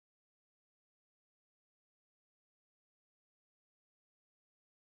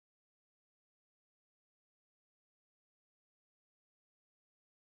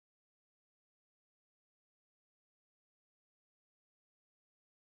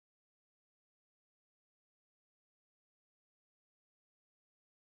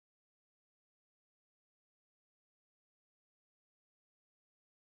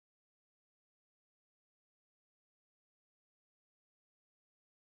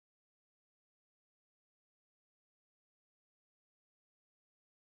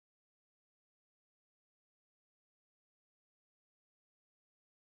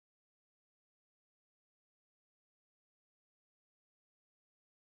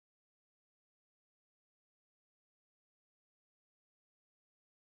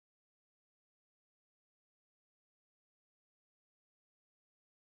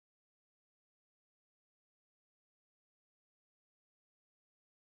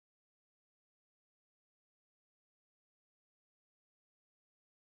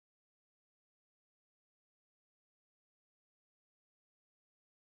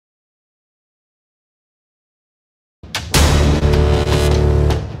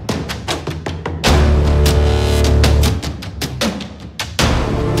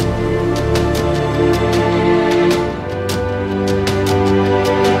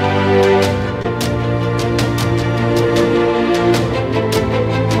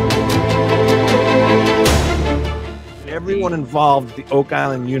everyone involved in the Oak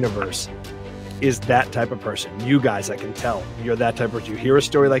Island universe is that type of person. You guys, I can tell, you're that type of person. You hear a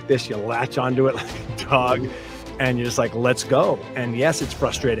story like this, you latch onto it like a dog, and you're just like, let's go. And yes, it's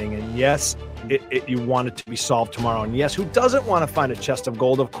frustrating. And yes, you want it to be solved tomorrow. And yes, who doesn't want to find a chest of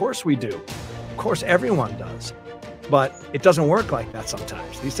gold? Of course we do. Of course, everyone does. But it doesn't work like that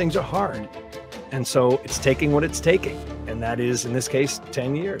sometimes. These things are hard. And so it's taking what it's taking. And that is, in this case,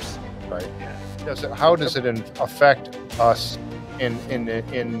 10 years. Right. How does it affect us in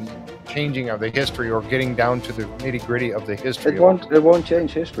changing of the history, or getting down to the nitty-gritty of the history? It won't change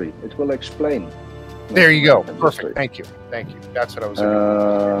history. It will explain. There you go. Perfect. Thank you. That's what I was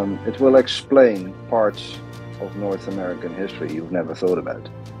saying. It will explain parts of North American history you've never thought about.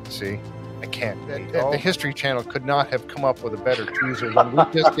 See, I can't. The History Channel could not have come up with a better teaser than we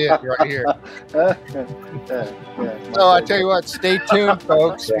just did right here. So I tell you what, stay tuned,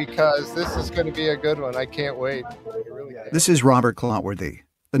 folks, because this is going to be a good one. I can't wait. This is Robert Clotworthy,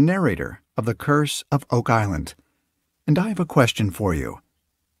 the narrator of The Curse of Oak Island. And I have a question for you.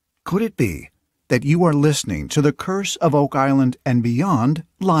 Could it be that you are listening to The Curse of Oak Island and Beyond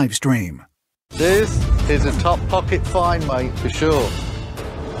live stream? This is a top pocket find, mate, for sure.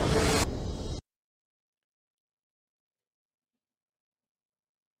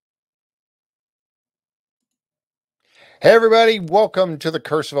 Hey everybody, welcome to the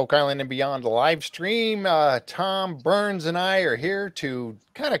Curse of Oak Island and Beyond live stream. Tom Burns and I are here to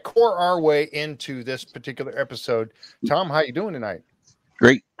kind of core our way into this particular episode. Tom, how you doing tonight?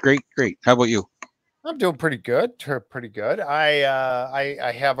 Great. How about you? I'm doing pretty good.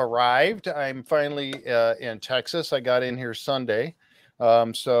 I have arrived. I'm finally in Texas. I got in here Sunday.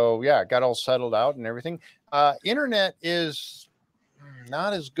 So yeah, got all settled out and everything. Internet is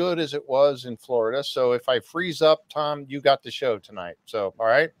not as good as it was in Florida. So if I freeze up, Tom, you got the show tonight. So, all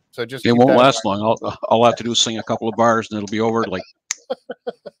right. So just, it won't last long. All I have to do is sing a couple of bars and it'll be over. Like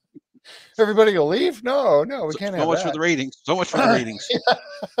everybody will leave. No, we can't have so much that. for the ratings. So much for the ratings.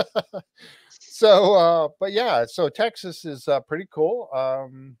 So, but yeah, so Texas is pretty cool.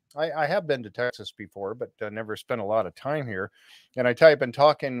 I have been to Texas before, but never spent a lot of time here. And I've been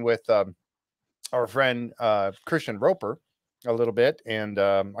talking with our friend Christian Roper a little bit, and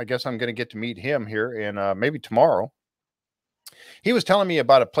I guess I'm going to get to meet him here in maybe tomorrow. He was telling me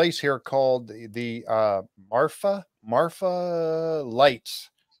about a place here called the Marfa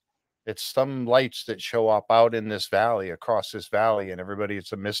Lights. It's some lights that show up out in this valley, across this valley, and everybody,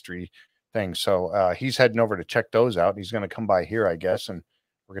 it's a mystery thing. So he's heading over to check those out. He's going to come by here, I guess, and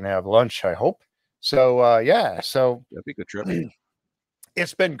we're going to have lunch, I hope. So yeah, so that'd be a good trip.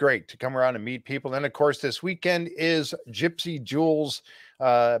 It's been great to come around and meet people. And of course, this weekend is Gypsy Jules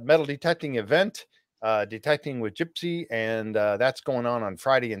metal detecting event, detecting with Gypsy. And that's going on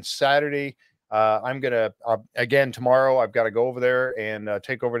Friday and Saturday. I'm going to, again, tomorrow, I've got to go over there and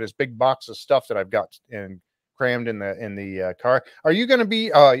take over this big box of stuff that I've got crammed in the car. Are you going to be,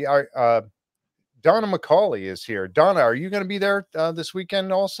 Donna McCauley is here. Donna, are you going to be there this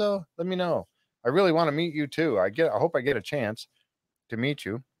weekend also? Let me know. I really want to meet you too. I hope I get a chance to meet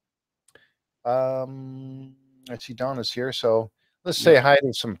you. I see Donna's here, so let's say hi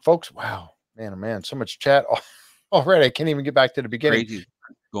to some folks. Wow, man, oh man, so much chat already. I can't even get back to the beginning.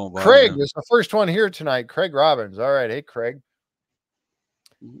 Craig is the first one here tonight. Craig Robbins. All right, hey Craig.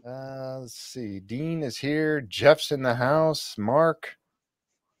 Let's see. Dean is here. Jeff's in the house. Mark.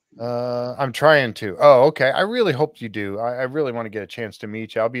 I'm trying to. Oh, okay. I really hope you do. I really want to get a chance to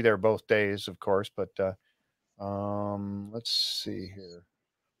meet you. I'll be there both days, of course, but let's see here.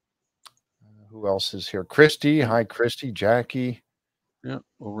 Who else is here? Christy. Hi, Christy. Jackie. Yeah,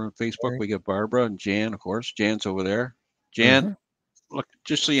 over on Facebook, we got Barbara and Jan, of course. Jan's over there. Jan, look,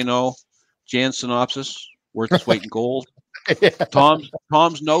 just so you know, Jan's synopsis, worth its weight in gold. Yeah.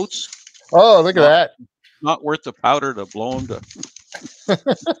 Tom's notes. Oh, look at that. Not worth the powder to blow him to.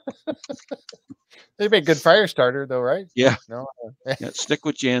 They make good fire starter, though, right? Yeah. No. Yeah, stick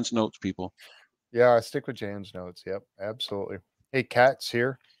with Jan's notes, people. Yeah, stick with Jan's notes. Yep, absolutely. Hey, Kat's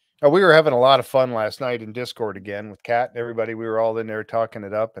here. We were having a lot of fun last night in Discord again with Kat and everybody. We were all in there talking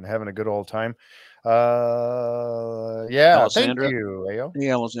it up and having a good old time. Yeah, Alessandra. thank you, Leo.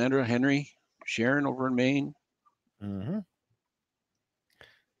 Hey, Alessandra, Henry, Sharon over in Maine.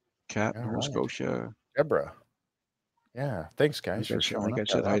 Kat, Nova Scotia. Deborah. Yeah, thanks, guys, for showing up. I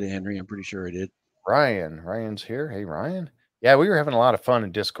said hi to Henry. I'm pretty sure I did. Ryan's here. Hey, Ryan. Yeah, we were having a lot of fun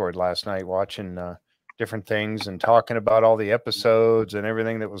in Discord last night watching different things and talking about all the episodes and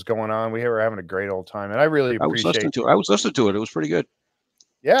everything that was going on. We were having a great old time, and I really appreciate it. I was listening to it. It was pretty good.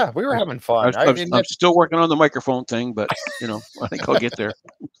 Yeah, we were having fun. I'm still working on the microphone thing, but, you know, I think I'll get there.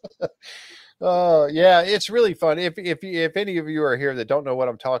 Oh yeah, it's really fun. If any of you are here that don't know what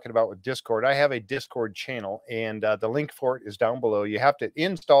I'm talking about with Discord, I have a Discord channel, and the link for it is down below. You have to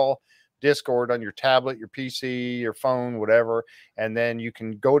install Discord on your tablet, your PC, your phone, whatever, and then you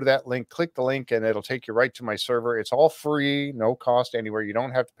can go to that link, click the link, and it'll take you right to my server. It's all free, no cost anywhere. You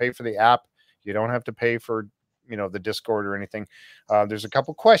don't have to pay for the app. You don't have to pay for the Discord or anything. There's a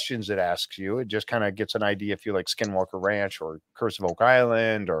couple questions it asks you. It just kind of gets an idea if you like Skinwalker Ranch or Curse of Oak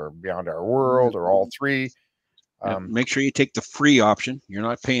Island or Beyond Our World or all three. Make sure you take the free option. You're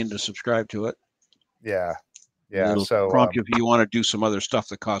not paying to subscribe to it. Yeah. It'll prompt you if you want to do some other stuff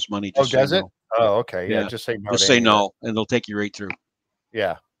that costs money. Just does it? Oh, okay. Yeah. Just say no. Just say no, and they'll take you right through.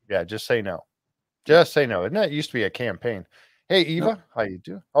 Yeah. Just say no. Just say no. Isn't that used to be a campaign? Hey, Eva, how you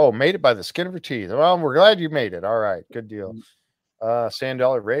doing? Oh, made it by the skin of her teeth. Well, we're glad you made it. All right, good deal. Sand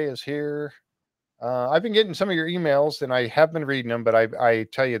Ray is here. I've been getting some of your emails, and I have been reading them, but I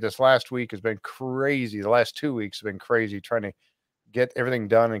tell you, this last week has been crazy. The last 2 weeks have been crazy trying to get everything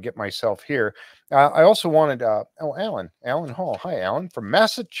done and get myself here. I also wanted, Alan Hall. Hi, Alan, from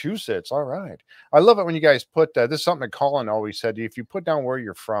Massachusetts. All right. I love it when you guys put, this is something that Colin always said, if you put down where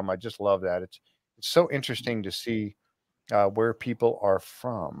you're from, I just love that. It's so interesting to see where people are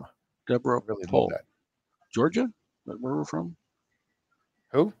from. Deborah, really love that. Georgia, where we're from.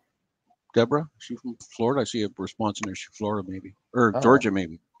 Who? Deborah. She from Florida. I see a response in there. She's Florida, maybe, or Georgia,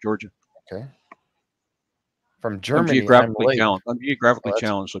 maybe Georgia. Okay. From Germany. I'm geographically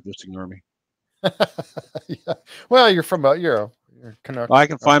challenged, so just ignore me. Yeah. Well, you're from you're Canuck. I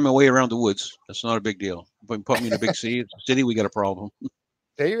can find my way around the woods. That's not a big deal. If you put me in a big city, we got a problem.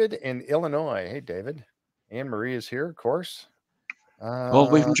 David in Illinois. Hey, David. Anne Marie is here, of course. All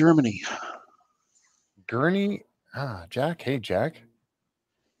the way from Germany. Gurney. Jack. Hey, Jack.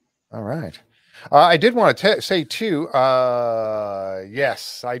 All right. I did want to say, too,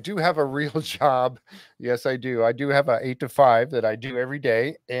 yes, I do have a real job. Yes, I do. I do have an 8 to 5 that I do every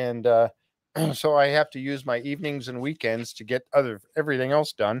day. And so I have to use my evenings and weekends to get everything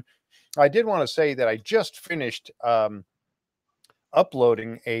else done. I did want to say that I just finished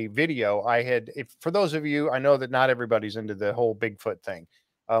uploading a video. For those of you, I know that not everybody's into the whole Bigfoot thing.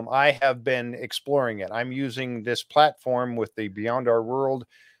 I have been exploring it. I'm using this platform with the Beyond Our World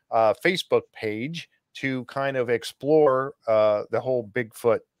Facebook page to kind of explore the whole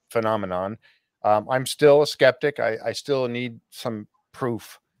Bigfoot phenomenon. I'm still a skeptic. I still need some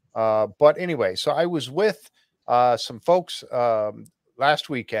proof. But anyway, so I was with some folks last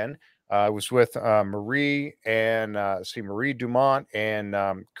weekend. I was with Marie and Marie Dumont and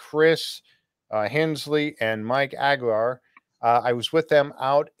Chris Hensley and Mike Aguilar. I was with them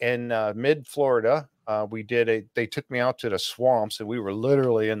out in mid Florida. They took me out to the swamps, and we were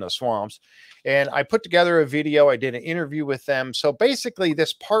literally in the swamps. And I put together a video. I did an interview with them. So basically,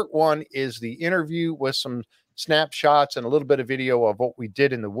 this part 1 is the interview with some snapshots and a little bit of video of what we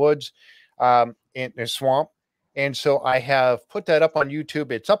did in the woods in the swamp. And so I have put that up on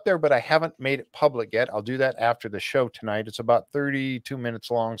YouTube. It's up there, but I haven't made it public yet. I'll do that after the show tonight. It's about 32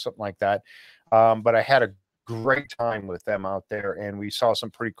 minutes long, something like that. But I had a great time with them out there, and we saw some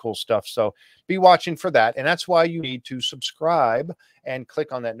pretty cool stuff. So be watching for that. And that's why you need to subscribe and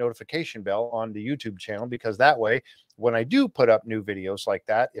click on that notification bell on the YouTube channel, because that way, when I do put up new videos like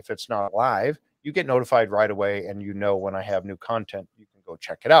that, if it's not live, you get notified right away, and you know when I have new content, you can go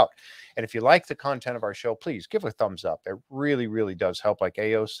check it out. And if you like the content of our show, please give a thumbs up. It really, really does help. Like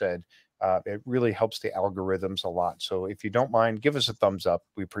AO said, it really helps the algorithms a lot. So if you don't mind, give us a thumbs up.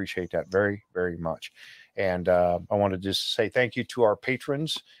 We appreciate that very, very much. And I want to just say thank you to our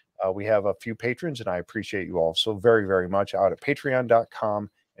patrons. We have a few patrons, and I appreciate you all so very, very much out at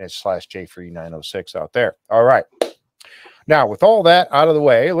patreon.com, and it's /JFree906 out there. All right. Now, with all that out of the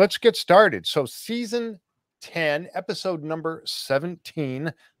way, let's get started. So season 10, episode number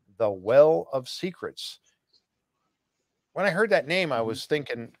 17, The Well of Secrets. When I heard that name, I was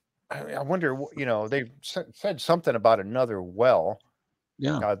thinking, I wonder, they said something about another well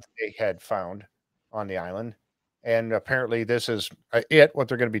that they had found on the island. And apparently this is what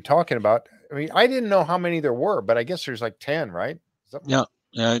they're going to be talking about. I mean, I didn't know how many there were, but I guess there's like 10, right? Yeah.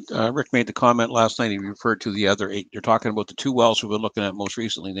 Rick made the comment last night. He referred to the other 8. They're talking about the 2 wells we've been looking at most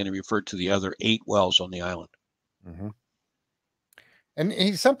recently. Then he referred to the other 8 wells on the island. Mm-hmm. And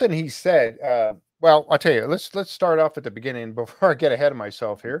he said, well, I'll tell you, let's start off at the beginning before I get ahead of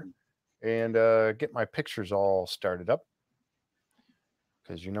myself here and get my pictures all started up,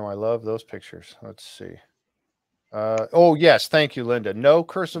 because I love those pictures. Let's see. Oh, yes. Thank you, Linda. No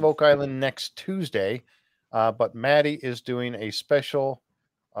Curse of Oak Island next Tuesday, but Maddie is doing a special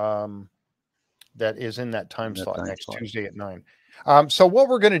that is in that time slot next Tuesday at 9. So what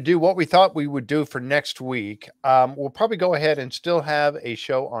we're going to do, what we thought we would do for next week, we'll probably go ahead and still have a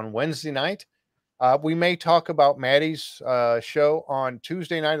show on Wednesday night. We may talk about Maddie's show on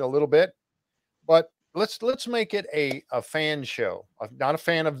Tuesday night a little bit, but let's make it a fan show. Not a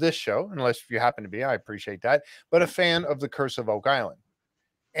fan of this show, unless you happen to be, I appreciate that, but a fan of the Curse of Oak Island.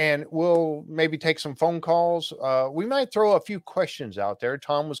 And we'll maybe take some phone calls. We might throw a few questions out there.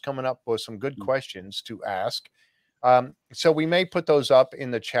 Tom was coming up with some good questions to ask. So we may put those up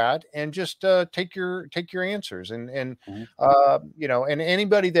in the chat and just take your answers and you know, and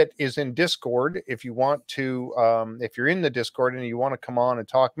anybody that is in Discord, if you want to, if you're in the Discord and you want to come on and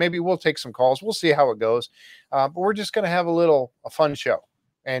talk, maybe we'll take some calls. We'll see how it goes. But we're just going to have a fun show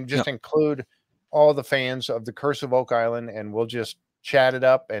and just include all the fans of the Curse of Oak Island, and we'll just chat it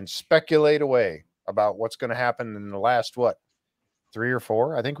up and speculate away about what's going to happen in the last, what, 3 or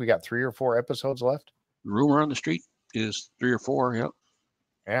 4? I think we got 3 or 4 episodes left. The rumor on the street is 3 or 4. Yep.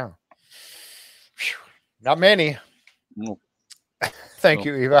 Yeah. Whew. Not many. No. Thank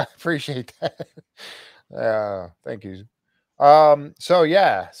you, Eva. I appreciate that. Thank you. So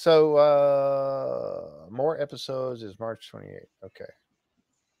yeah. So more episodes is March 28th. Okay.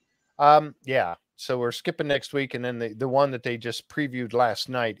 Yeah. So we're skipping next week, and then the one that they just previewed last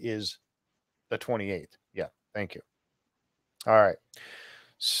night is the 28th. Yeah. Thank you. All right.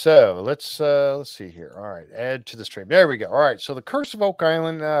 So let's see here. All right, add to the stream. There we go. All right, so the Curse of Oak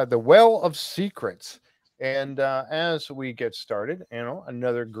Island, the Well of Secrets. And as we get started, you know,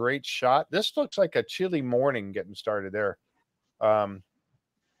 another great shot. This looks like a chilly morning getting started there on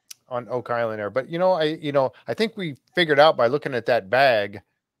Oak Island there. But I think we figured out by looking at that bag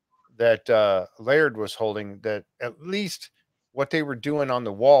that Laird was holding that at least what they were doing on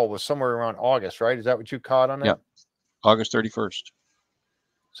the wall was somewhere around August, right? Is that what you caught on that? Yeah, August 31st.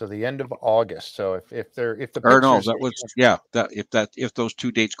 So the end of August. So if the or no, that was if those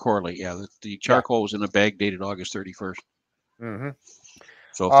 2 dates correlate, the charcoal was in a bag dated August 31st. Mm-hmm.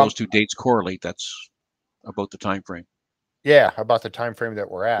 So if those 2 dates correlate, that's about the time frame. Yeah, about the time frame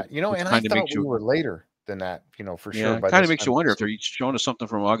that we're at. And I thought we were later than that. For sure. It kind of makes you wonder if they're showing us something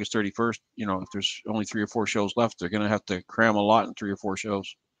from August 31st. If there's only 3 or 4 shows left, they're going to have to cram a lot in 3 or 4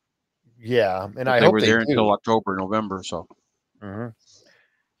 shows. Yeah, and I hope they were there until October, November. So. Mm-hmm.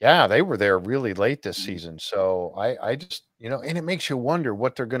 Yeah, they were there really late this season. So I just, and it makes you wonder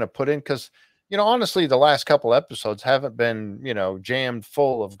what they're going to put in. Because, honestly, the last couple episodes haven't been, jammed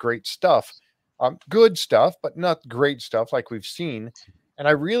full of great stuff. Good stuff, but not great stuff like we've seen. And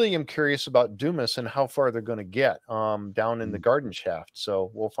I really am curious about Dumas and how far they're going to get down in the garden shaft. So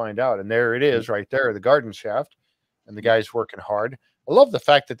we'll find out. And there it is right there, the garden shaft. And the guy's working hard. I love the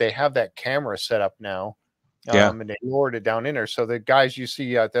fact that they have that camera set up now. And they lowered it down in there. So the guys you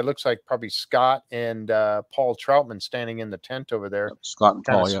see, that looks like probably Scott and Paul Troutman standing in the tent over there. Scott and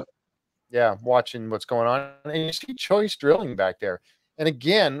Paul, yeah, watching what's going on. And you see Choice Drilling back there. And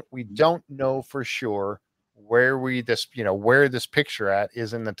again, we don't know for sure where this picture at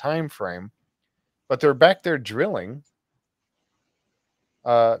is in the time frame, but they're back there drilling,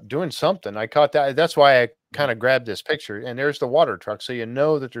 doing something. I caught that. That's why I kind of grabbed this picture, and there's the water truck. So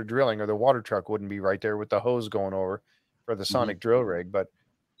that they're drilling, or the water truck wouldn't be right there with the hose going over for the sonic drill rig. But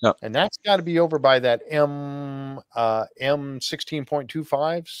and that's got to be over by that M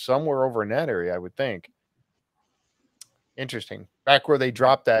 16.25, somewhere over in that area, I would think. Interesting. Back where they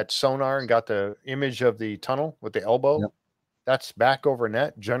dropped that sonar and got the image of the tunnel with the elbow. That's back over in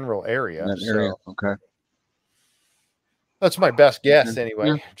that general area. Okay. That's my best guess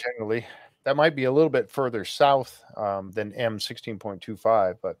anyway, generally. That might be a little bit further south than M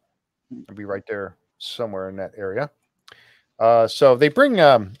 16.25, but it'll be right there somewhere in that area. So they bring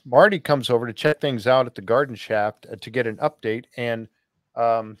Marty comes over to check things out at the garden shaft to get an update. And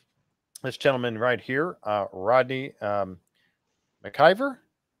this gentleman right here, Rodney McIver,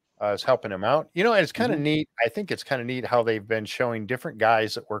 is helping him out. And it's kind of neat. I think it's kind of neat how they've been showing different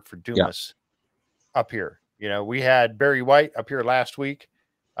guys that work for Dumas up here. We had Barry White up here last week,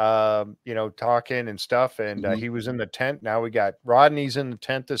 talking and stuff, and he was in the tent. Now we got Rodney's in the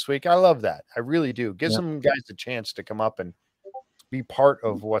tent this week. I love that. I really do. Give some guys a chance to come up and be part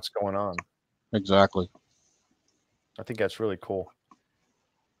of what's going on. Exactly. I think that's really cool.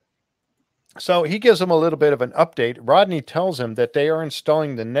 So he gives them a little bit of an update. Rodney tells him that they are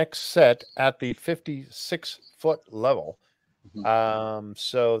installing the next set at the 56-foot level.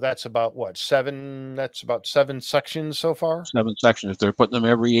 So that's about what, 7? That's about 7 sections so far. 7 sections. If they're putting them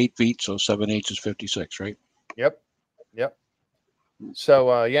every 8 feet, so 7/8 is 56, right? Yep.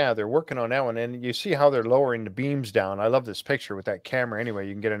 So they're working on that one, and you see how they're lowering the beams down. I love this picture with that camera. Anyway,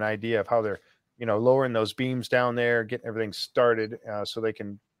 you can get an idea of how they're you know, lowering those beams down there, getting everything started so they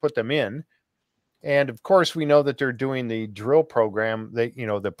can put them in. And of course, we know that they're doing the drill program. They, you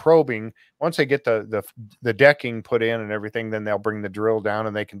know, the probing. Once they get the decking put in and everything, then they'll bring the drill down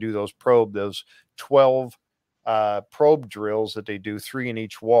and they can do those 12 probe drills that they do, 3 in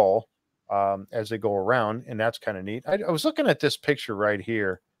each wall as they go around, and that's kind of neat. I was looking at this picture right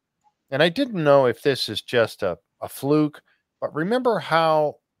here, and I didn't know if this is just a fluke, but remember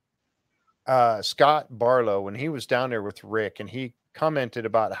how Scott Barlow, when he was down there with Rick, and he commented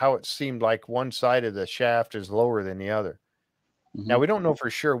about how it seemed like one side of the shaft is lower than the other. Mm-hmm. Now, we don't know for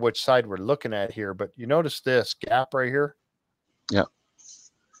sure which side we're looking at here, but you notice this gap right here? Yeah.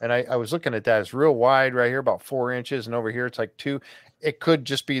 And I was looking at that. It's real wide right here, about 4 inches. And over here, it's like 2. It could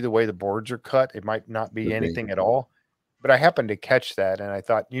just be the way the boards are cut. It might not be anything at all. But I happened to catch that. And I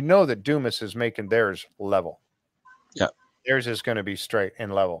thought, you know, that Dumas is making theirs level. Yeah. Theirs is going to be straight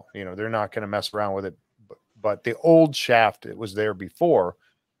and level. You know, they're not going to mess around with it. But the old shaft that was there before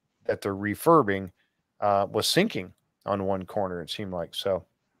that they're refurbing was sinking on one corner, it seemed like. So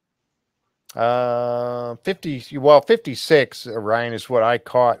 56, Ryan, is what I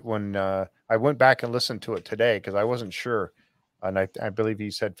caught when I went back and listened to it today because I wasn't sure. And I believe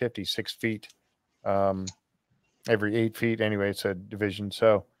he said 56 feet every 8 feet. Anyway, it's a division.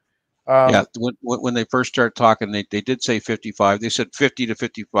 So yeah, when they first started talking, they did say 55. They said 50 to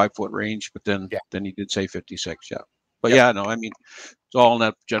 55 foot range, but then he did say 56. Yeah, but yeah, no, I mean, it's all in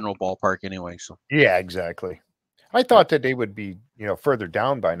that general ballpark anyway. So yeah, exactly. I thought that they would be, you know, further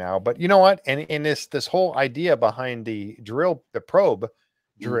down by now, but you know what? And in this whole idea behind the probe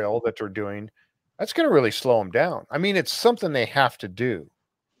drill that they're doing, that's going to really slow them down. I mean, it's something they have to do.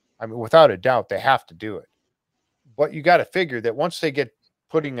 I mean, without a doubt, they have to do it. But you got to figure that once they get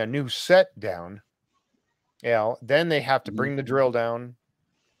putting a new set down, you know, then they have to bring the drill down.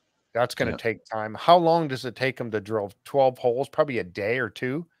 That's going to take time. How long does it take them to drill 12 holes? Probably a day or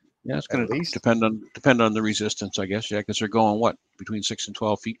 2. Yeah, it's going to depend on the resistance, I guess. Yeah, because they're going what, between 6 and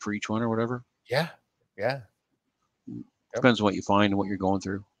 12 feet for each one or whatever. Yeah, yeah. Depends on what you find and what you're going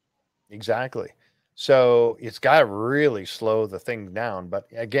through. Exactly. So it's got to really slow the thing down. But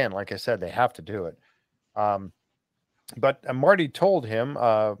again, like I said, they have to do it. But Marty told him,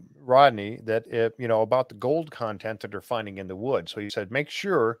 Rodney, that you know, about the gold content that they're finding in the wood. So he said, make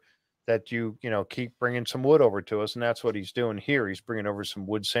sure that you know, keep bringing some wood over to us. And that's what he's doing here. He's bringing over some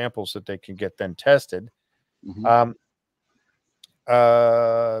wood samples that they can get then tested. So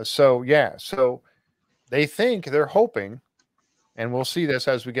yeah, so they think, they're hoping, and we'll see this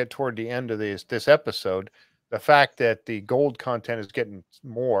as we get toward the end of this episode, the fact that the gold content is getting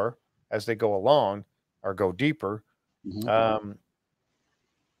more as they go along or go deeper. Are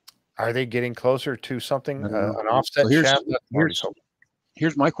they getting closer to something, an offset shaft?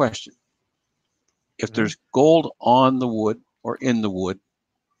 Here's my question. If there's gold on the wood or in the wood,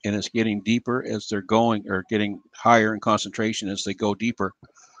 and it's getting deeper as they're going, or getting higher in concentration as they go deeper,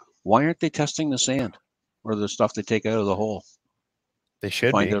 why aren't they testing the sand or the stuff they take out of the hole? They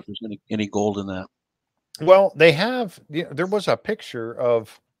should find out if there's any gold in that. Well, they have. There was a picture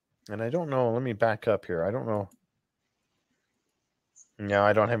of, and I don't know. Let me back up here. I don't know. No,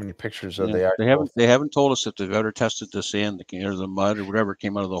 I don't have any pictures of the actual. They haven't told us if they've ever tested the sand, or the mud, or whatever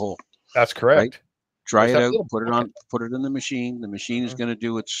came out of the hole. That's correct. Right? Dry it out, put it in the machine. The machine is going to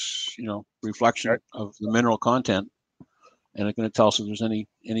do its, you know, reflection of the mineral content, and it's going to tell us if there's any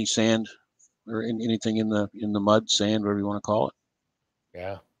sand or anything in the mud, sand, whatever you want to call it.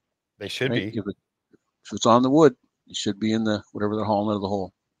 Yeah, they should be. If it's on the wood, it should be in the whatever they're hauling out of the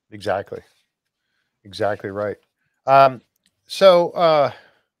hole. Exactly right.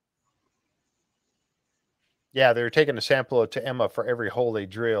 Yeah, they're taking a sample to Emma for every hole they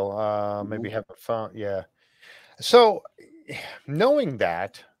drill. Maybe haven't found. Yeah. So knowing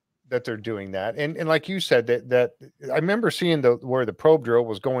that they're doing that, and like you said, that I remember seeing where the probe drill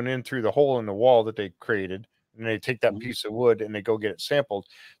was going in through the hole in the wall that they created, and they take that piece of wood and they go get it sampled.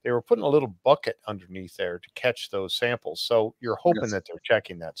 They were putting a little bucket underneath there to catch those samples. So you're hoping that they're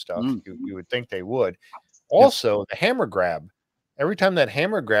checking that stuff. You would think they would. Also, the hammer grab. Every time that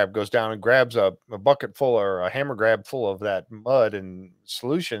hammer grab goes down and grabs a bucket full or a hammer grab full of that mud and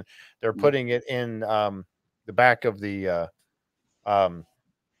solution, they're putting it in the back of the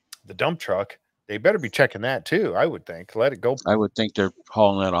dump truck. They better be checking that too, I would think. Let it go. I would think they're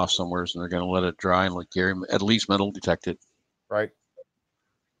hauling that off somewhere, so they're going to let it dry and at least metal detect it. Right.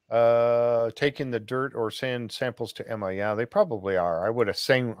 Taking the dirt or sand samples to Emma. Yeah, they probably are. I would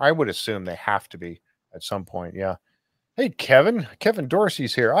assume they have to be at some point. Yeah. Hey, Kevin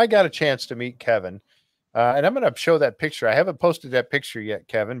Dorsey's here. I got a chance to meet Kevin. And I'm going to show that picture. I haven't posted that picture yet,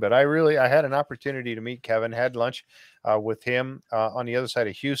 Kevin, but I had an opportunity to meet Kevin, had lunch with him on the other side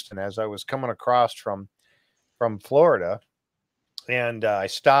of Houston as I was coming across from Florida. And I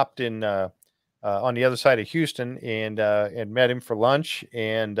stopped in on the other side of Houston and met him for lunch.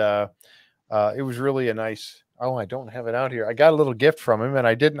 And it was really a nice, oh, I don't have it out here. I got a little gift from him and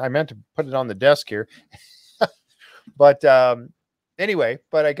I meant to put it on the desk here. But anyway,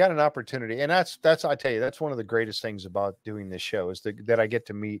 but I got an opportunity, and that's I tell you, that's one of the greatest things about doing this show is that I get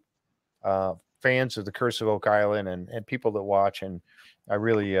to meet fans of the Curse of Oak Island and people that watch, and I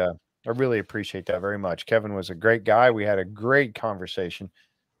really appreciate that very much. Kevin was a great guy. We had a great conversation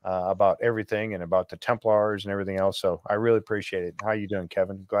about everything and about the Templars and everything else. So I really appreciate it. How you doing,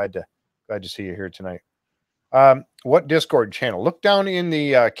 Kevin? Glad to see you here tonight. What Discord channel? Look down in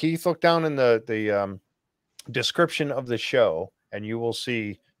the Keith. Look down in the description of the show, and you will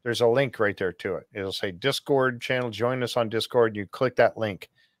see there's a link right there to it. It'll say Discord channel. Join us on Discord. You click that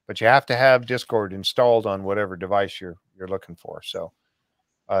link, but you have to have Discord installed on whatever device you're looking for. So,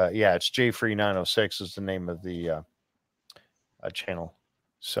 yeah, it's JFree906 is the name of the channel.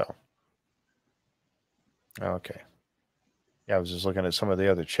 So, okay, yeah, I was just looking at some of the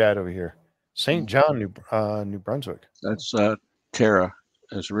other chat over here. St. John, New Brunswick. That's Tara.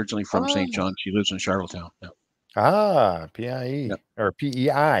 Is originally from St. John. She lives in Charlottetown. Yeah. Ah, PIE or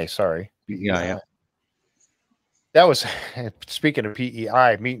PEI. Sorry, PEI. Yeah. That was speaking of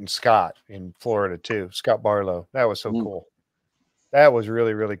PEI, meeting Scott in Florida too. Scott Barlow. That was so cool. That was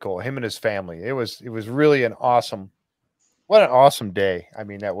really, really cool. Him and his family. It was really an awesome. What an awesome day. I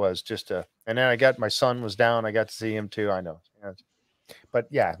mean, that was just and then I got my son was down. I got to see him too. I know. But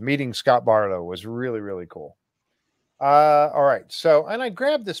yeah, meeting Scott Barlow was really, really cool. All right. So, and I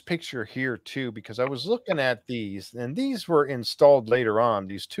grabbed this picture here too, because I was looking at these and these were installed later on,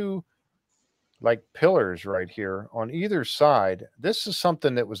 these two like pillars right here on either side. This is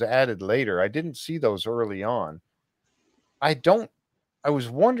something that was added later. I didn't see those early on. I was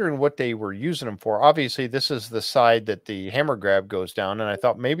wondering what they were using them for. Obviously this is the side that the hammer grab goes down. And I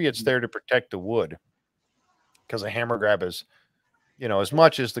thought maybe it's there to protect the wood because a hammer grab is, you know, as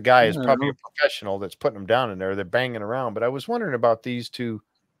much as the guy is probably a professional that's putting them down in there, they're banging around. But I was wondering about these two.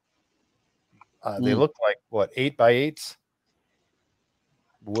 They look like what, 8x8s?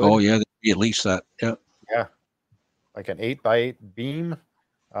 Wood? Oh yeah, at least that. Yeah. Yeah. Like an 8x8 beam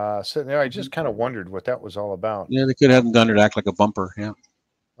sitting there. I just kind of wondered what that was all about. Yeah, they could have them done it act like a bumper. Yeah.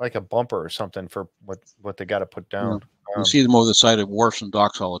 Like a bumper or something for what they got to put down. Yeah. You see them over the side of wharfs and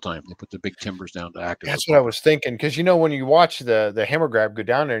docks all the time. They put the big timbers down to act. That's what I was thinking. Because, you know, when you watch the hammer grab go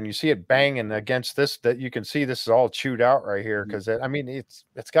down there and you see it banging against this, that you can see this is all chewed out right here. Because, I mean, it's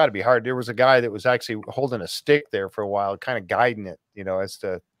got to be hard. There was a guy that was actually holding a stick there for a while, kind of guiding it, you know,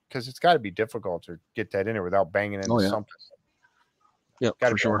 because it's got to be difficult to get that in there without banging into something. Yeah,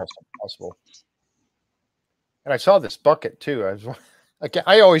 for sure. Almost impossible. And I saw this bucket too.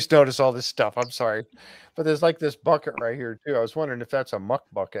 I always notice all this stuff. I'm sorry, but there's like this bucket right here too. I was wondering if that's a muck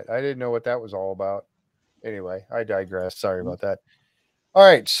bucket. I didn't know what that was all about. Anyway, I digress. Sorry about that. All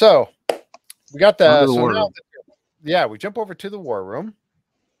right, so we got we jump over to the war room,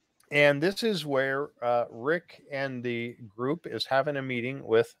 and this is where Rick and the group is having a meeting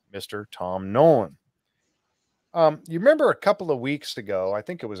with Mr. Tom Nolan. You remember a couple of weeks ago? I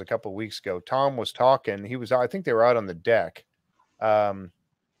think it was a couple of weeks ago. Tom was talking. I think they were out on the deck. Okay,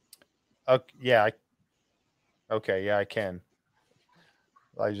 yeah, I can.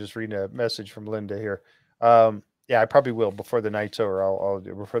 I was just reading a message from Linda here. Yeah, I probably will before the night's over. I'll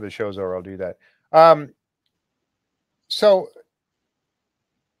do before the show's over. I'll do that. So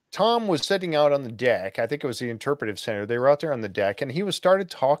Tom was sitting out on the deck. I think it was the interpretive center. They were out there on the deck, and he started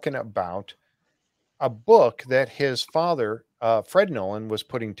talking about a book that his father, Fred Nolan, was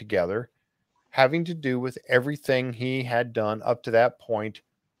putting together, having to do with everything he had done up to that point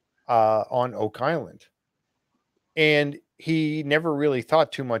on Oak Island. And he never really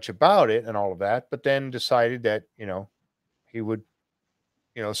thought too much about it and all of that, but then decided that, you know, he would,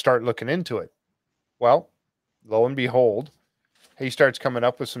 you know, start looking into it. Well, lo and behold, he starts coming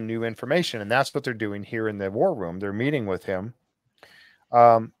up with some new information, and that's what they're doing here in the war room. They're meeting with him.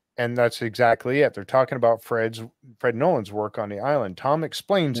 And that's exactly it. They're talking about Fred Nolan's work on the island. Tom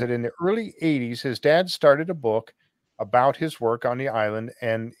explains that in the early 80s, his dad started a book about his work on the island.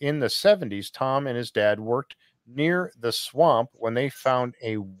 And in the 70s, Tom and his dad worked near the swamp when they found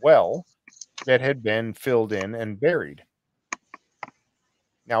a well that had been filled in and buried.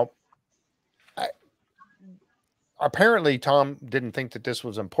 Now, apparently Tom didn't think that this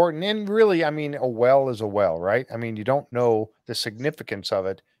was important. And really, I mean, a well is a well, right? I mean, you don't know the significance of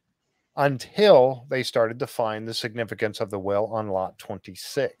it until they started to find the significance of the well on lot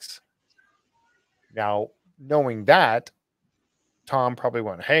 26. Now, knowing that, Tom probably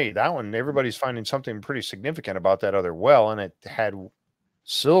went, hey, that one, everybody's finding something pretty significant about that other well, and it had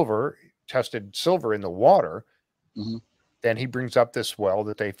silver, tested silver in the water. Mm-hmm. Then he brings up this well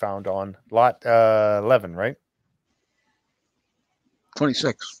that they found on lot 11, right?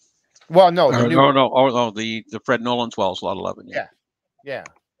 26. Well, no, the the Fred Nolan's well is lot 11. Yeah.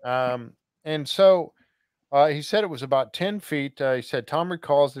 And so he said it was about 10 feet. He said Tom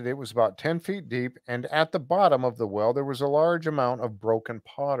recalls that it was about 10 feet deep, and at the bottom of the well, there was a large amount of broken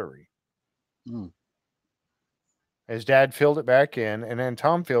pottery. Mm. His dad filled it back in, and then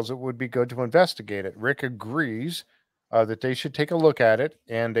Tom feels it would be good to investigate it. Rick agrees that they should take a look at it,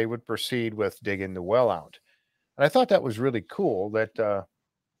 and they would proceed with digging the well out. And I thought that was really cool that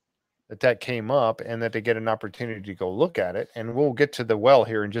that came up, and that they get an opportunity to go look at it. And we'll get to the well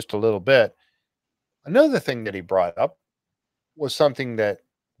here in just a little bit. Another thing that he brought up was something that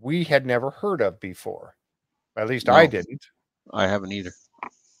we had never heard of before. At least I didn't. I haven't either.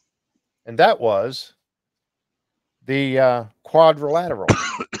 And that was the quadrilateral.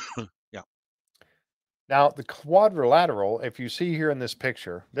 Yeah. Now, the quadrilateral, if you see here in this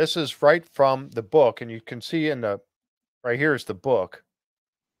picture, this is right from the book, and you can see in the right here is the book.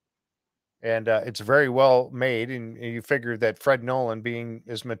 And it's very well made, and you figure that Fred Nolan, being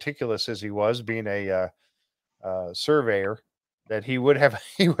as meticulous as he was, being a surveyor, that he would have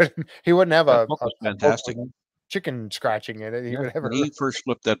he wouldn't have a fantastic chicken scratching in it. He would have. When he first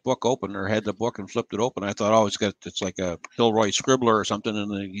flipped that book open, or had the book and flipped it open, I thought, oh, it's like a Hilroy scribbler or something, and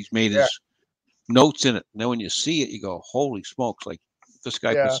then he's made his notes in it. And then when you see it, you go, holy smokes! Like, this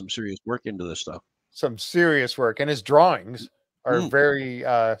guy put some serious work into this stuff. Some serious work, and his drawings are very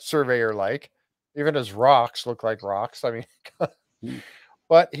surveyor-like. Even his rocks look like rocks. I mean,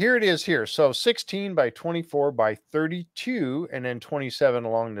 but here it is here. So 16 by 24 by 32, and then 27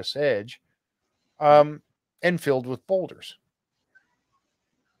 along this edge, and filled with boulders.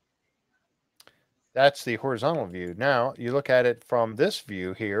 That's the horizontal view. Now you look at it from this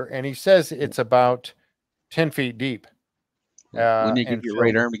view here, and he says it's about 10 feet deep. When you get your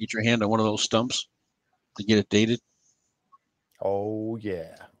right arm to get your hand on one of those stumps to get it dated. Oh,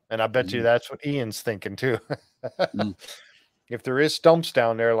 yeah. And I bet you that's what Ian's thinking too. If there is stumps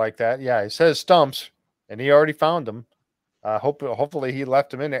down there like that, yeah, it says stumps, and he already found them. Hopefully he left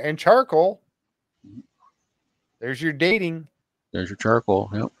them in there. And charcoal. There's your dating. There's your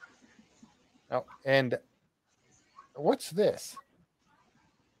charcoal. Yep. Oh, and what's this?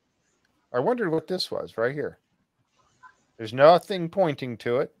 I wondered what this was right here. There's nothing pointing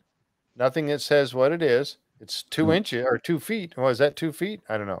to it. Nothing that says what it is. It's 2 inches or 2 feet. Was that 2 feet?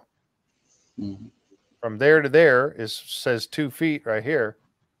 I don't know. From there to there says 2 feet right here.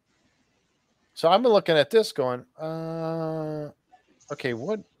 So I'm looking at this going, okay,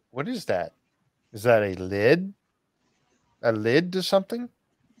 what is that? Is that a lid? A lid to something?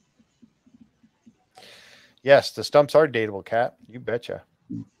 Yes, the stumps are dateable, Cat. You betcha.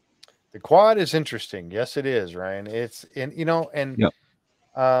 The quad is interesting. Yes, it is, Ryan. It's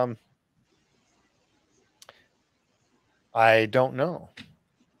I don't know.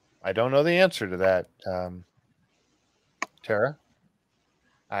 I don't know the answer to that, Tara.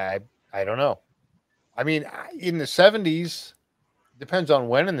 I don't know. I mean, in the 70s, depends on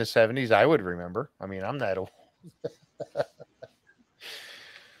when in the 70s I would remember. I mean, I'm that old.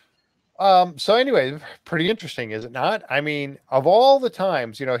 So anyway, pretty interesting, is it not? I mean, of all the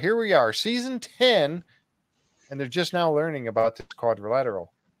times, here we are, season 10, and they're just now learning about this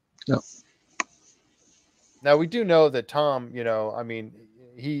quadrilateral. Yep. Now, we do know that Tom, I mean,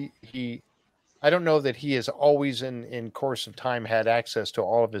 I don't know that he has always in course of time had access to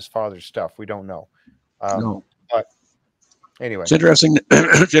all of his father's stuff. We don't know. No. But anyway. It's interesting.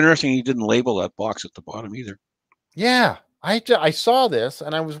 It's interesting he didn't label that box at the bottom either. Yeah. I saw this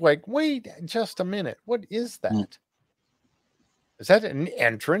and I was like, wait just a minute. What is that? Is that an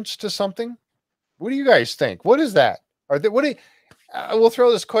entrance to something? What do you guys think? What is that? We'll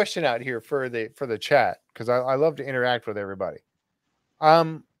throw this question out here for the chat, because I love to interact with everybody.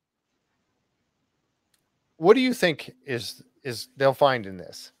 What do you think is they'll find in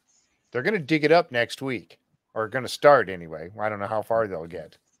this? They're going to dig it up next week, or going to start anyway. I don't know how far they'll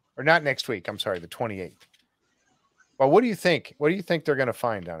get, or not next week. I'm sorry, the 28th. But what do you think? What do you think they're going to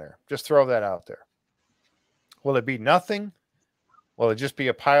find down there? Just throw that out there. Will it be nothing? Will it just be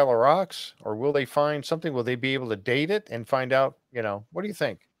a pile of rocks, or will they find something? Will they be able to date it and find out? What do you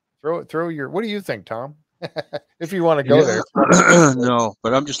think? Throw your. What do you think, Tom? If you want to go there. No,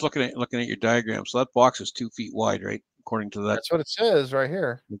 but I'm just looking at your diagram. So that box is 2 feet wide, right? according to that. That's what it says right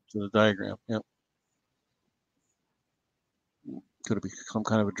here. To the diagram. Yep. Could it be some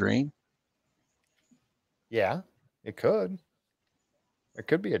kind of a drain? Yeah, it could. It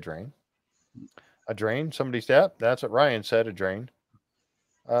could be a drain. A drain. Somebody said, that's what Ryan said, a drain.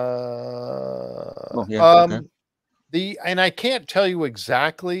 Oh, yeah. Okay. And I can't tell you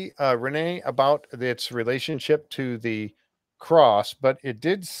exactly, Renee, about its relationship to the cross, but it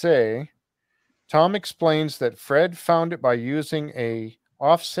did say, Tom explains that Fred found it by using a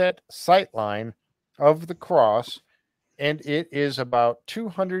offset sight line of the cross, and it is about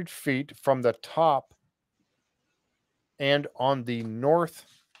 200 feet from the top and on the north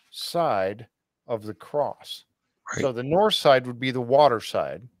side of the cross. Right. So the north side would be the water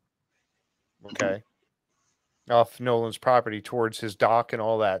side. Okay. Off Nolan's property towards his dock and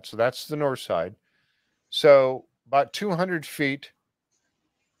all that. So that's the north side. So about 200 feet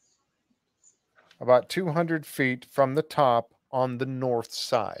from the top on the north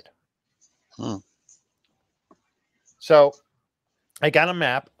side. So I got a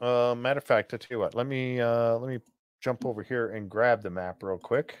map. Matter of fact, I tell you what, let me jump over here and grab the map real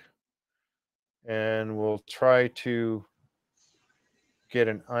quick. And we'll try to get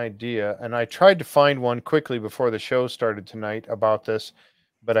an idea. And I tried to find one quickly before the show started tonight about this,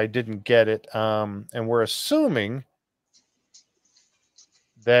 but I didn't get it. And we're assuming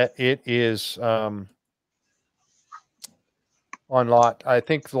that it is on lot, I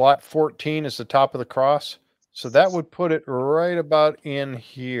think lot 14 is the top of the cross. So that would put it right about in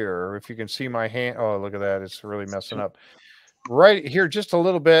here. If you can see my hand. Oh, look at that. It's really messing up. Right here, just a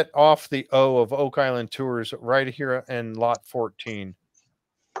little bit off the O of Oak Island Tours, right here in lot 14.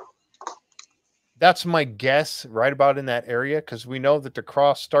 That's my guess, right about in that area, because we know that the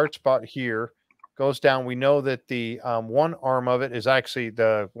cross starts about here, goes down. We know that the one arm of it is actually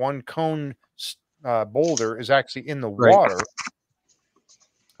the one cone boulder is actually in the water.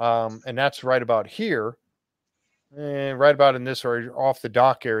 And that's right about here, and right about in this area, off the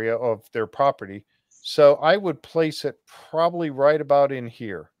dock area of their property. So I would place it probably right about in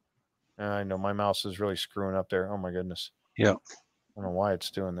here. I know my mouse is really screwing up there. Oh my goodness. Yeah. I don't know why it's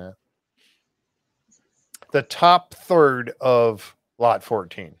doing that. The top third of lot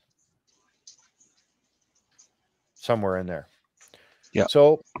 14. Somewhere in there. Yeah.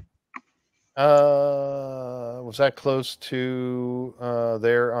 So was that close to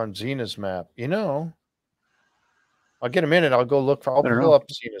there on Zena's map? You know, I'll get a minute. I'll go look for, I'll pull up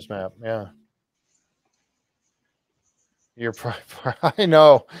Zena's map. Yeah. You're probably, I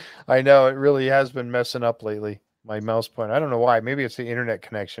know. It really has been messing up lately. My mouse pointer. I don't know why. Maybe it's the internet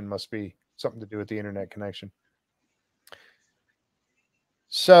connection. Must be something to do with the internet connection.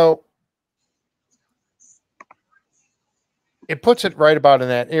 So it puts it right about in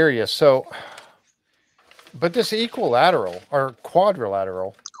that area. So, but this equilateral or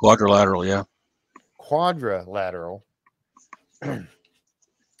quadrilateral. Quadrilateral, yeah. Quadrilateral.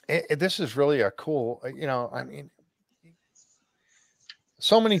 This is really a cool, you know, I mean,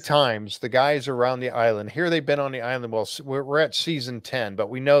 so many times the guys around the island here, they've been on the island. Well, we're at season 10,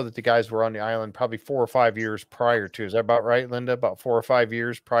 but we know that the guys were on the island probably 4 or 5 years prior to. Is that about right, Linda? About 4 or 5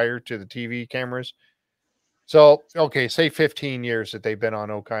 years prior to the TV cameras. So, okay, say 15 years that they've been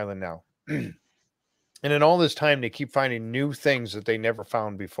on Oak Island now. And in all this time, they keep finding new things that they never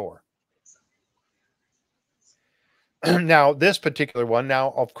found before. Now, this particular one,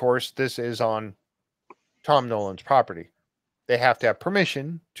 now, of course, this is on Tom Nolan's property. They have to have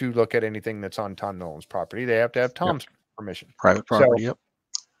permission to look at anything that's on Tom Nolan's property. They have to have Tom's permission. Private property, so,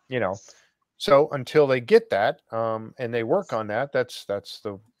 you know, so until they get that, and they work on that, that's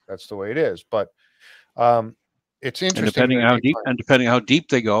the way it is. But it's interesting. And depending how deep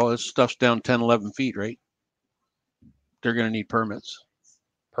they go, this stuff's down 10, 11 feet, right? They're going to need permits.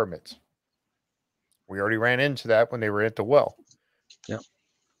 We already ran into that when they were at the well. Yeah.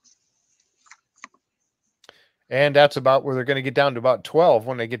 And that's about where they're going to get down to about 12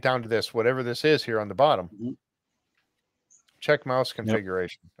 when they get down to this, whatever this is here on the bottom. Mm-hmm. Check mouse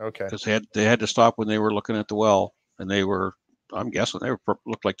configuration. Yep. Okay. Because they had to stop when they were looking at the well, and they were, I'm guessing they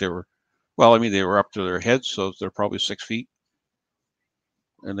looked like they were, well, I mean, they were up to their heads, so they're probably 6 feet,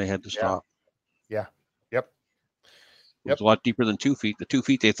 and they had to stop. Yeah. Yep. It was a lot deeper than 2 feet. The 2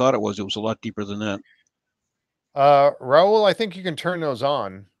 feet they thought it was a lot deeper than that. Raul, I think you can turn those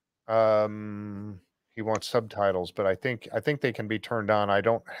on. He wants subtitles, but I think they can be turned on. I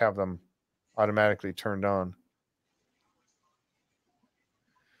don't have them automatically turned on.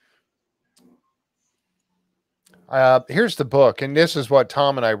 Here's the book, and this is what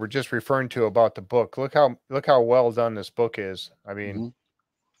Tom and I were just referring to about the book. Look how well done this book is. I mean,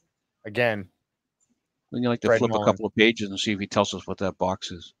 again, Then you like to Fred flip a Nolan. couple of pages and see if he tells us what that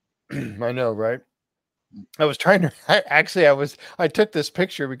box is. I know, right? I was trying to I took this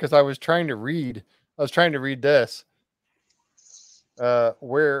picture because I was trying to read this.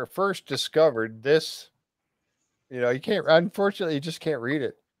 Where first discovered this, you can't, unfortunately, you just can't read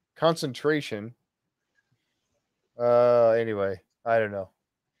it. Concentration. Anyway, I don't know.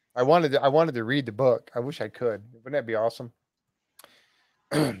 I wanted to read the book. I wish I could. Wouldn't that be awesome?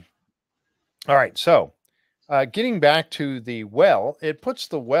 All right. So, getting back to the well, it puts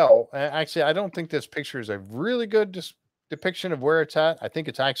the well. Actually, I don't think this picture is a really good depiction of where it's at. I think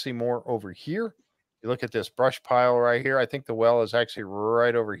it's actually more over here. You look at this brush pile right here. I think the well is actually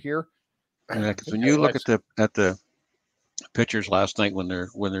right over here. Yeah, because when you look at the pictures last night when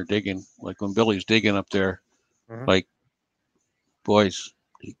they're digging, like when Billy's digging up there, like, boys,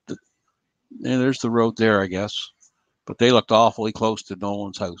 there's the road there, I guess, but they looked awfully close to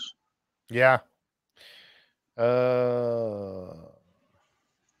Nolan's house. Yeah.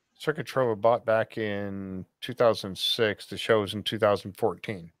 Circuit Trova bought back in 2006. The show was in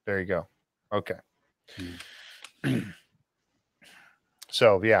 2014. There you go. Okay.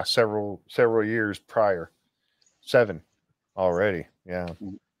 So yeah, several years prior. 7 already. Yeah.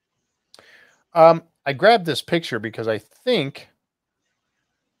 I grabbed this picture because I think,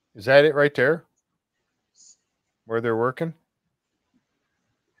 is that it right there? Where they're working?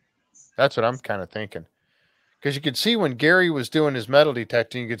 That's what I'm kind of thinking. Because you could see when Gary was doing his metal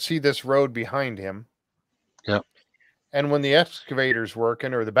detecting, you could see this road behind him. Yep. And when the excavator's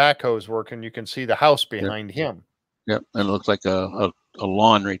working or the backhoe's working, you can see the house behind him. Yep. And it looks like a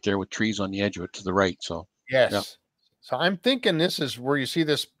lawn right there with trees on the edge of it to the right. So yes. Yep. So I'm thinking this is where you see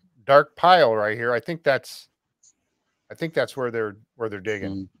this dark pile right here. I think that's where they're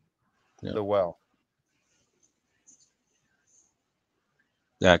digging the well.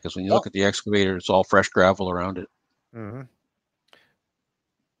 Yeah, because when you look at the excavator, it's all fresh gravel around it. Mm-hmm.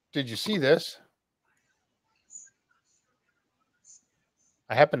 Did you see this?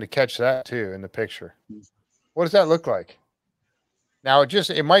 I happened to catch that too in the picture. What does that look like? Now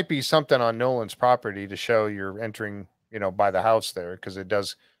it might be something on Nolan's property to show you're entering, by the house there, because it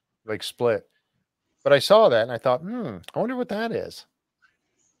does like split. But I saw that and I thought, I wonder what that is.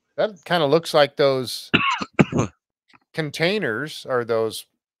 That kind of looks like those containers or those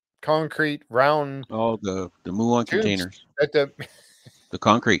concrete round. Oh, the Muon containers. At the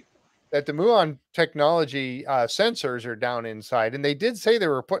concrete. That the Muon technology sensors are down inside, and they did say they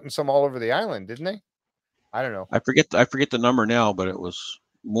were putting some all over the island, didn't they? I don't know. I forget the number now, but it was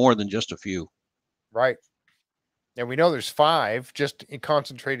more than just a few. Right. And we know there's 5 just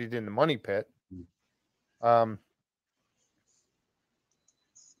concentrated in the money pit.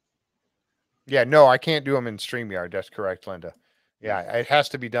 Yeah, no, I can't do them in StreamYard. That's correct, Linda. Yeah, it has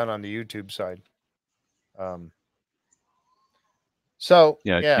to be done on the YouTube side. So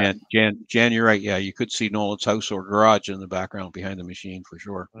yeah. Jan, you're right. Yeah, you could see Nolan's house or garage in the background behind the machine for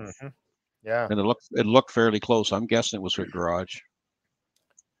sure. Mm-hmm. Yeah, and it looked fairly close. I'm guessing it was a garage.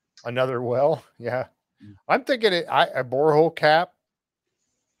 Another well, yeah. I'm thinking a borehole cap.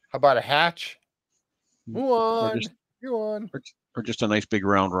 How about a hatch? Or just a nice big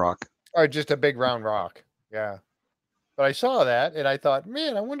round rock. Or just a big round rock. Yeah. But I saw that and I thought,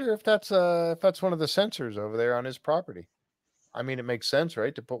 man, I wonder if that's one of the sensors over there on his property. I mean, it makes sense,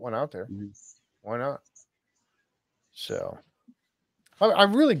 right, to put one out there. Mm-hmm. Why not? So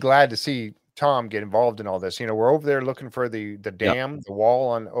I'm really glad to see Tom get involved in all this. We're over there looking for the dam, the wall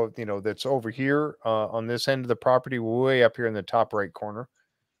on, that's over here on this end of the property, way up here in the top right corner.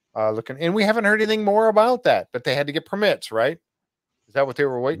 Looking, and we haven't heard anything more about that, but they had to get permits, right? Is that what they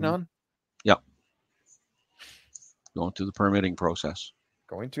were waiting on? Yeah. Going through the permitting process.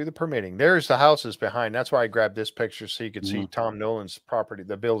 Going through the permitting. There's the houses behind. That's why I grabbed this picture so you could see Tom Nolan's property,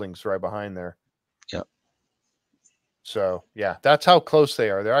 the buildings right behind there. Yeah. So, yeah, that's how close they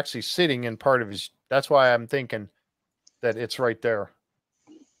are. They're actually sitting in part of his. That's why I'm thinking that it's right there.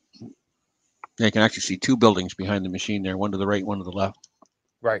 Yeah, you can actually see 2 buildings behind the machine there, one to the right, one to the left.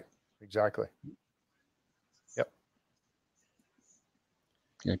 Right. Exactly. Yep.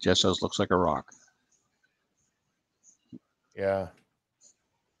 Yeah, Jess says looks like a rock. Yeah.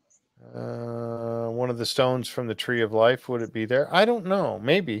 One of the stones from the tree of life, would it be there? I don't know.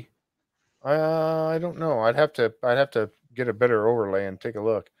 Maybe. I don't know. I'd have to get a better overlay and take a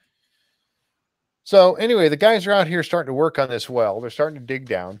look. So anyway, the guys are out here starting to work on this well. They're starting to dig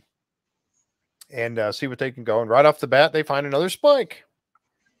down and see what they can go. And right off the bat, they find another spike.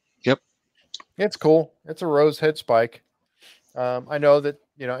 Yep. It's cool. It's a rose head spike. I know that,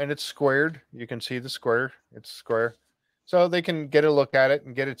 and it's squared. You can see the square. It's square. So they can get a look at it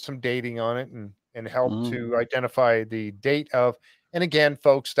and get some dating on it and and help to identify the date of. And again,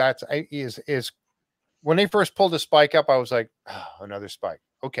 folks, that's is when they first pulled the spike up, I was like, oh, another spike.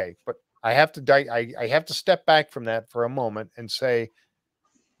 Okay, but I have to I have to step back from that for a moment and say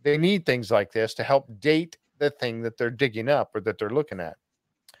they need things like this to help date the thing that they're digging up or that they're looking at.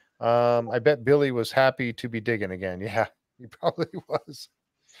 I bet Billy was happy to be digging again. Yeah, he probably was.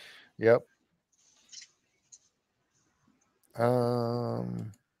 Yep.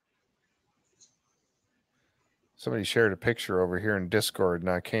 Somebody shared a picture over here in Discord and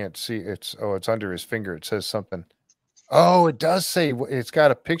I can't see it's under his finger. It says something. Oh, it does say it's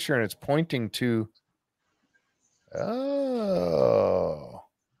got a picture and it's pointing to. Oh,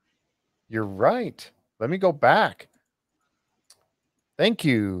 you're right. Let me go back. Thank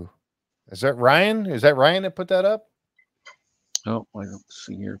you. Is that Ryan? Is that Ryan that put that up? Oh, I don't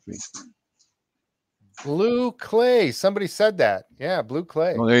see here. Blue clay. Somebody said that. Yeah, blue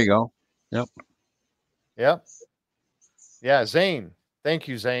clay. Oh, there you go. Yep. Yep. Yeah, Zane. Thank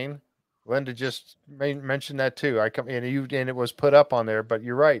you, Zane. Linda just mentioned that too. And it was put up on there, but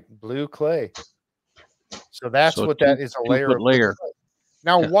you're right. Blue clay. So that's what that is, a layer of blue clay.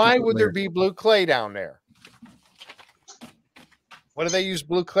 Now, why would there be blue clay down there? What do they use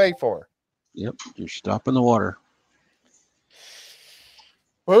blue clay for? Yep, you're stopping the water.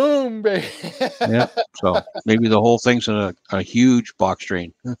 Boom, baby. Yeah. So maybe the whole thing's in a huge box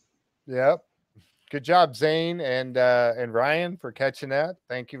drain. Yep. Good job, Zane and Ryan, for catching that.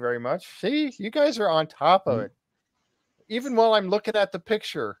 Thank you very much. See, you guys are on top of it. Even while I'm looking at the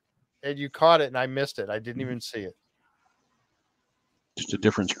picture, and you caught it, and I missed it. I didn't even see it. Just a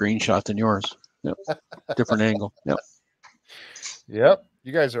different screenshot than yours. Yep. Different angle. Yep. Yep.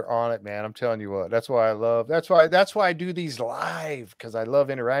 You guys are on it, man. I'm telling you what. That's why I love. That's why I do these live, because I love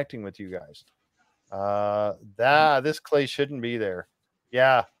interacting with you guys. This clay shouldn't be there.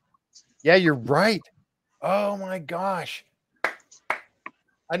 Yeah. Yeah, you're right. Oh my gosh.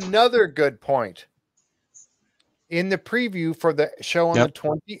 Another good point. In the preview for the show on the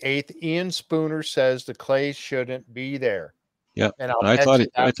 28th, Ian Spooner says the clay shouldn't be there. Yeah. And I thought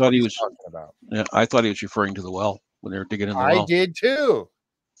he was talking about. Yeah, I thought he was referring to the well when they were digging in the well. I did too.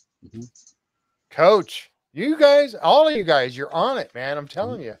 Coach, you guys, all of you guys, you're on it, man. I'm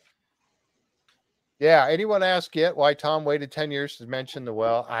telling you. Yeah. Anyone ask yet why Tom waited 10 years to mention the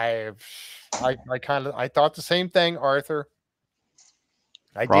well? I thought the same thing, Arthur.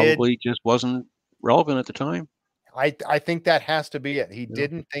 Probably just wasn't relevant at the time. I think that has to be it. He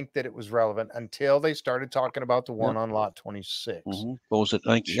didn't think that it was relevant until they started talking about the one on lot 26. What was it?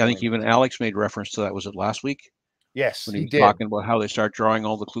 I think even Alex made reference to that. Was it last week? Yes, when he was talking about how they start drawing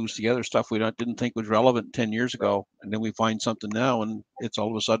all the clues together, stuff we didn't think was relevant 10 years ago, and then we find something now, and it's all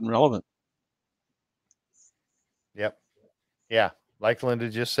of a sudden relevant. Yep. Yeah, like Linda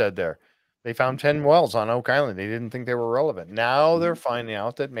just said there. They found 10 wells on Oak Island. They didn't think they were relevant. Now they're finding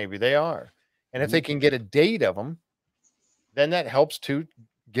out that maybe they are. And if they can get a date of them, then that helps to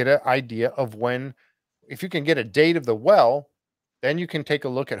get an idea of when. If you can get a date of the well, then you can take a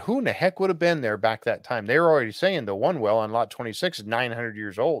look at who in the heck would have been there back that time. They were already saying the one well on lot 26 is 900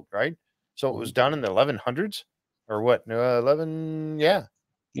 years old, right? So it was done in the 1100s or what? 11, yeah.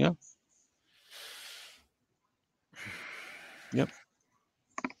 Yeah. Yep.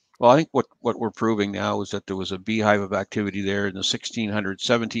 Well, I think what we're proving now is that there was a beehive of activity there in the 1600s,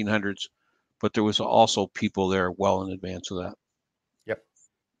 1700s, but there was also people there well in advance of that. Yep.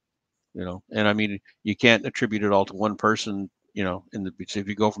 And I mean, you can't attribute it all to one person. If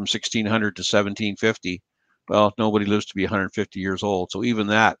you go from 1600 to 1750, well, nobody lives to be 150 years old. So even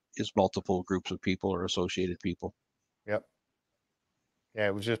that is multiple groups of people or associated people. Yep. Yeah,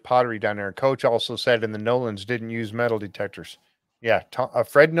 it was just pottery down there. Coach also said in the Nolans didn't use metal detectors. Yeah,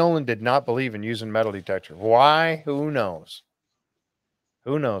 Fred Nolan did not believe in using metal detector. Why? Who knows?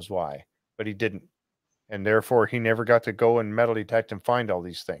 Who knows why? But he didn't. And therefore, he never got to go and metal detect and find all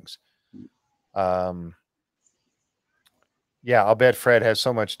these things. Yeah, I'll bet Fred has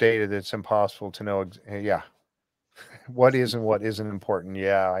so much data that it's impossible to know. Yeah. What is and what isn't important.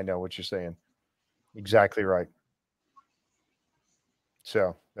 Yeah, I know what you're saying. Exactly right.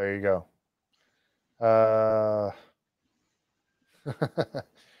 So there you go.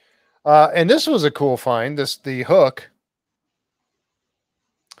 And this was a cool find. The hook.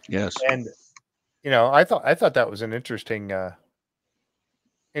 Yes. And I thought that was an interesting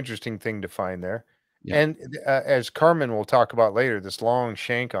thing to find there. Yeah. And as Carmen will talk about later, this long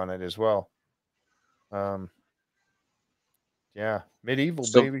shank on it as well. Yeah, medieval,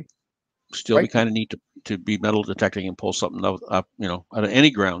 baby. Still be kind of neat to be metal detecting and pull something up, out of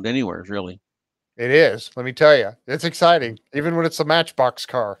any ground, anywhere, really. It is. Let me tell you, it's exciting, even when it's a Matchbox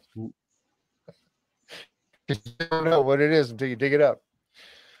car. You don't know what it is until you dig it up.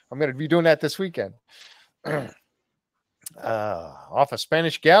 I'm going to be doing that this weekend. Off a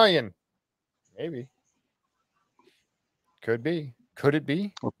Spanish galleon. Maybe. Could be. Could it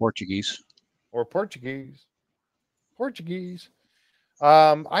be? Or Portuguese. Or Portuguese. Portuguese.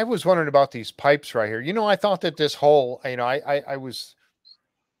 I was wondering about these pipes right here. You know, I thought that this hole, you know, I was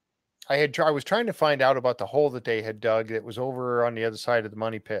trying to find out about the hole that they had dug that was over on the other side of the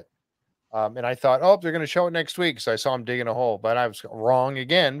money pit. And I thought, oh, they're going to show it next week. So I saw them digging a hole, but I was wrong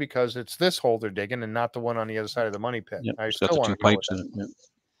again because it's this hole they're digging and not the one on the other side of the money pit. Yep, I it's got still the want two to go pipes with in it. that. Yeah. It's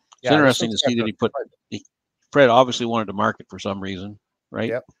Yeah, this interesting to one's see got that he the put. pipe. Fred obviously wanted to mark it for some reason, right?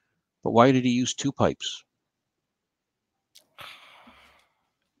 Yep. But why did he use two pipes?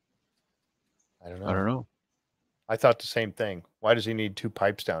 I don't I don't know. know. I thought the same thing. Why does he need two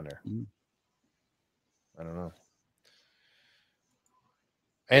pipes down there? Mm. I don't know.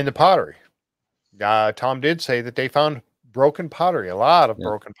 And the pottery. Tom did say that they found broken pottery, a lot of Yep.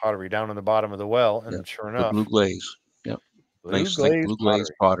 broken pottery down in the bottom of the well. And Yep. sure The enough, blue glaze. Yep. blue Nice, thick glaze blue glaze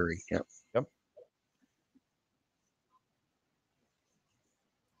pottery. Yep. Yep.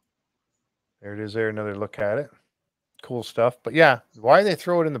 There it is there. Another look at it. Cool stuff. But yeah, why they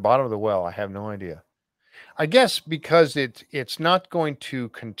throw it in the bottom of the well, I have no idea. I guess because it's not going to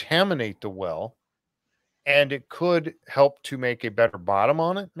contaminate the well, and it could help to make a better bottom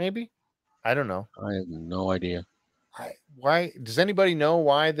on it, maybe. I don't know. I have no idea. Why does anybody know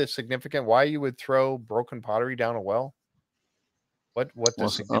why you would throw broken pottery down a well? What the Well,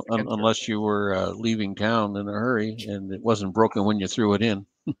 significance? unless you were leaving town in a hurry and it wasn't broken when you threw it in.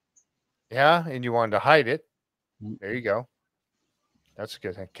 Yeah, and you wanted to hide it. Mm. There you go. That's a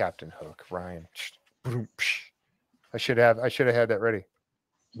good thing. Captain Hook, Ryan. I should have had that ready.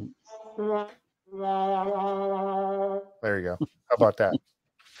 There you go. How about that?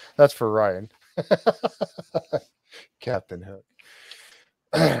 That's for Ryan. Captain Hook.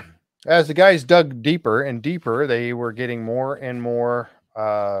 As the guys dug deeper and deeper, they were getting more and more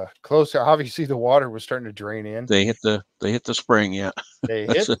closer. Obviously, the water was starting to drain in. They hit the spring, yeah. They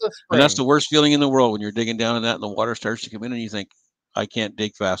hit the spring. And that's the worst feeling in the world when you're digging down in that and the water starts to come in and you think, I can't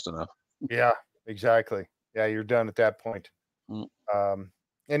dig fast enough. Yeah, exactly. Yeah, you're done at that point. Mm.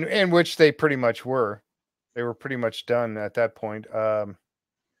 And which they pretty much were. They were pretty much done at that point.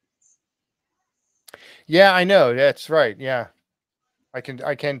 Yeah, I know. That's right. Yeah. I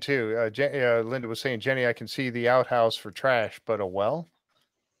can too. Linda was saying, Jenny, I can see the outhouse for trash, but a well?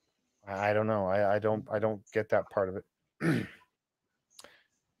 I don't know. I don't get that part of it.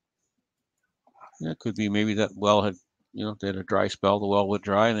 Yeah, it could be maybe that well had, they had a dry spell, the well would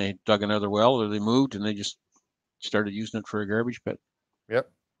dry and they dug another well or they moved and they just started using it for a garbage pit.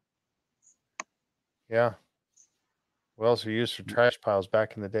 Yep. Yeah. Wells were used for trash piles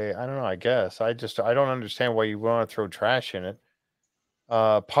back in the day. I don't know. I guess I don't understand why you want to throw trash in it.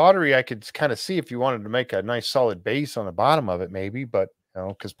 Pottery, I could kind of see if you wanted to make a nice solid base on the bottom of it, maybe, but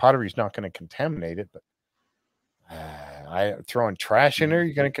because pottery is not going to contaminate it. But throwing trash in there,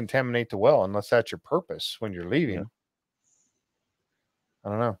 you're going to contaminate the well unless that's your purpose when you're leaving. Yeah. I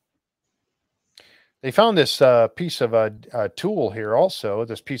don't know. They found this piece of a tool here also,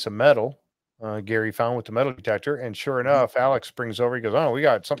 this piece of metal. Gary found with the metal detector, and sure enough, Alex brings over. He goes, "Oh, we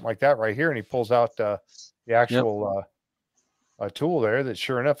got something like that right here," and he pulls out the actual tool there. That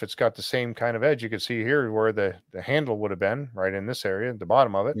sure enough, it's got the same kind of edge. You can see here where the handle would have been, right in this area, at the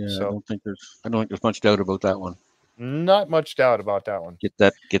bottom of it. Yeah, so I don't think there's much doubt about that one. Not much doubt about that one. Get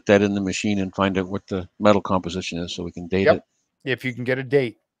that in the machine and find out what the metal composition is, so we can date it. If you can get a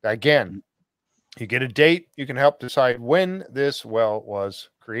date, again, you get a date, you can help decide when this well was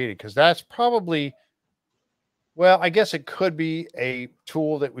created, because that's probably, well, I guess it could be a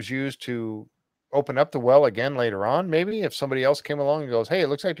tool that was used to open up the well again later on. Maybe if somebody else came along and goes, "Hey, it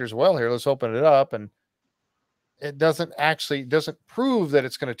looks like there's a well here, let's open it up," and it doesn't prove that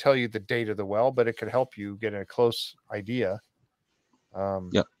it's going to tell you the date of the well, but it could help you get a close idea.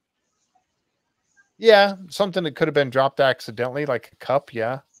 Yeah, something that could have been dropped accidentally, like a cup,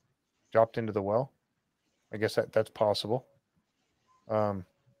 dropped into the well. I guess that's possible.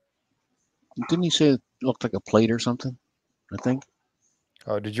 Didn't he say it looked like a plate or something? I think.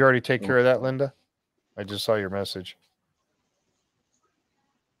 Oh, did you already take care of that, Linda? I just saw your message.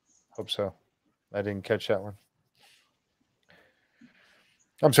 Hope so. I didn't catch that one.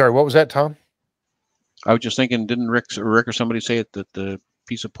 I'm sorry. What was that, Tom? I was just thinking, didn't Rick or somebody say it that the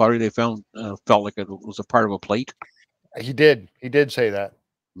piece of pottery they found felt like it was a part of a plate? He did. He did say that.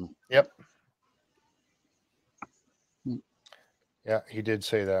 Yep. Yeah, he did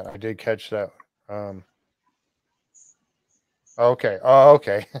say that. I did catch that. Okay. Oh,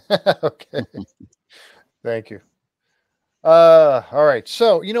 okay. Okay. Thank you. All right.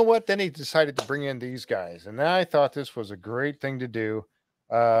 So you know what? Then he decided to bring in these guys, and I thought this was a great thing to do,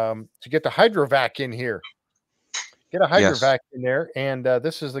 to get the hydrovac in here. Get a Yes. hydrovac in there, and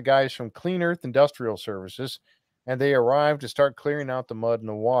this is the guys from Clean Earth Industrial Services, and they arrived to start clearing out the mud and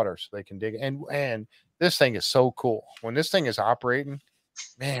the water so they can dig. And this thing is so cool when this thing is operating,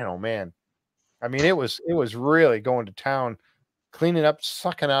 man. Oh man! I mean, it was really going to town, cleaning up,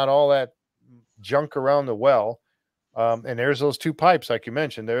 sucking out all that junk around the well. And there's those two pipes, like you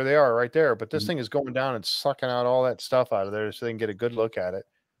mentioned. There they are, right there. But this thing is going down and sucking out all that stuff out of there, so they can get a good look at it.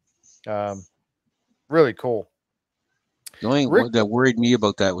 Really cool. The only Rick, one that worried me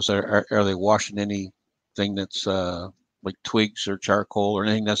about that was are they washing anything that's like twigs or charcoal or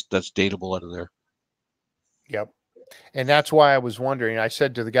anything that's dateable out of there? yep. And that's why I was wondering. I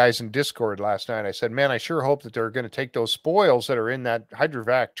said to the guys in Discord last night, I said, man, I sure hope that they're going to take those spoils that are in that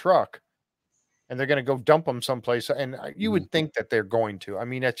hydrovac truck and they're going to go dump them someplace. And you would think that they're going to. I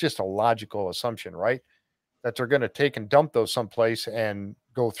mean, that's just a logical assumption, right? That they're going to take and dump those someplace and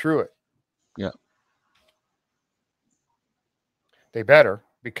go through it. Yeah. They better,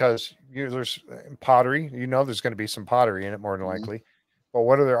 because there's pottery. You know, there's going to be some pottery in it more than likely. But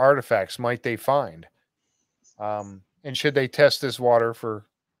what other artifacts might they find? And should they test this water for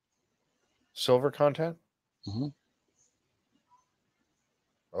silver content?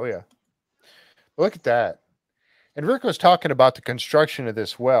 Oh, yeah. Look at that. And Rick was talking about the construction of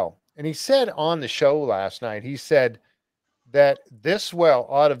this well. And he said on the show last night, he said that this well,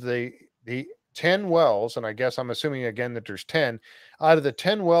 out of the 10 wells, and I guess I'm assuming again that there's 10, out of the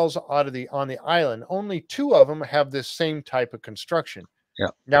 10 wells on the island, only 2 of them have this same type of construction. Yeah.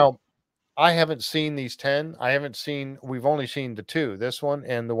 Now, I haven't seen these 10. We've only seen the 2, this one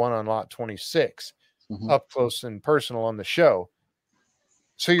and the one on lot 26, up close and personal on the show.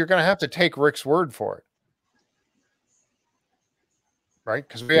 So you're going to have to take Rick's word for it. Right?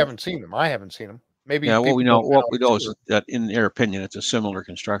 Because we haven't seen them. I haven't seen them. Maybe. Yeah. What we know is that in their opinion, it's a similar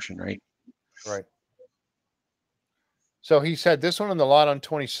construction, right? Right. So he said this one on the lot on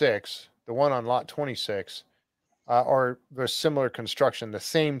 26, the one on lot 26, are the similar construction, the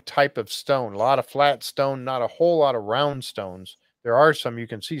same type of stone, a lot of flat stone, not a whole lot of round stones. There are some, you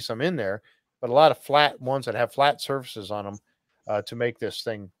can see some in there, but a lot of flat ones that have flat surfaces on them to make this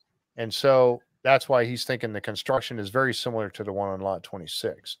thing. And so that's why he's thinking the construction is very similar to the one on lot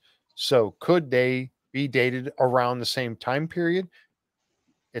 26. So could they be dated around the same time period?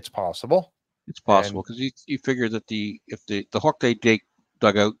 It's possible. It's possible, because you figure that if the hook they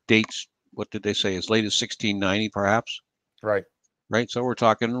dug out dates, what did they say, as late as 1690 perhaps? Right. Right. So we're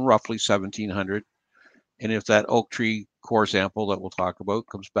talking roughly 1700. And if that oak tree core sample that we'll talk about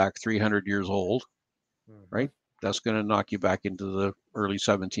comes back 300 years old, right, that's going to knock you back into the early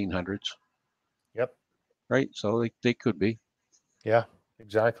 1700s. Yep. Right. So they could be. Yeah,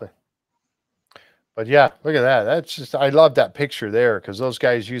 exactly. But yeah, look at that. That's just, I love that picture there, because those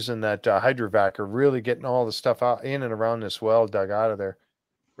guys using that hydrovac are really getting all the stuff out in and around this well dug out of there.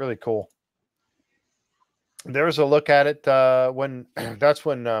 Really cool. There's a look at it when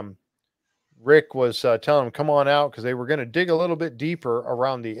Rick was telling them, come on out, because they were going to dig a little bit deeper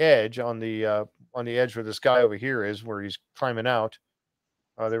around the edge on the edge where this guy over here is, where he's climbing out.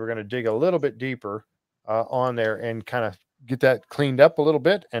 They were going to dig a little bit deeper on there and kind of get that cleaned up a little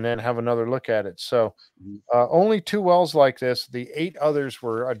bit and then have another look at it. So only 2 wells like this. The 8 others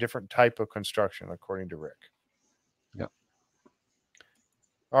were a different type of construction, according to Rick. Yeah.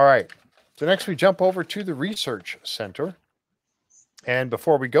 All right. So next we jump over to the research center. And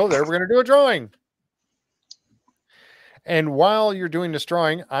before we go there, we're going to do a drawing. And while you're doing this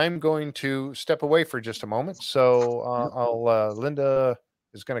drawing, I'm going to step away for just a moment. So Linda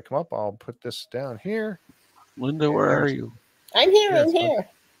is going to come up. I'll put this down here. Linda, where are you? I'm here. I'm here.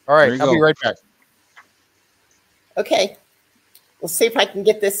 All right. I'll be right back. Okay. We'll see if I can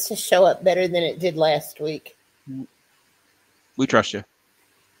get this to show up better than it did last week. We trust you.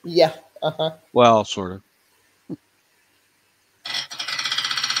 Yeah. Well, sort of.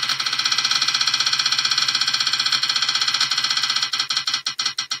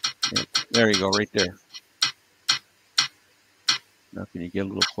 There you go, right there. Now, can you get a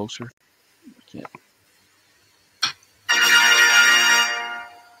little closer? I can't.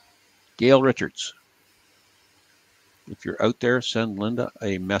 Gail Richards. If you're out there, send Linda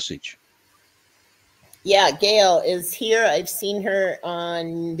a message. Yeah, Gail is here. I've seen her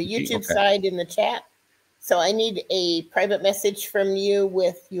on the YouTube side in the chat. So I need a private message from you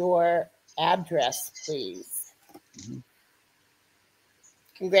with your address, please.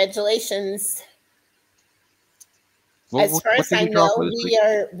 Congratulations. As far as did I we draw know, for this week?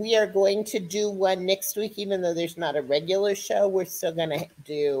 we are going to do one next week, even though there's not a regular show. We're still going to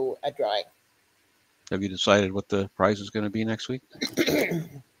do a drawing. Have you decided what the prize is going to be next week?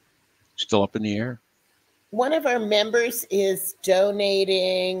 Still up in the air? One of our members is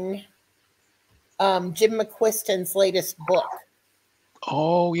donating Jim McQuiston's latest book.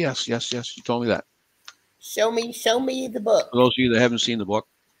 Oh, yes. You told me that. Show me the book. For those of you that haven't seen the book,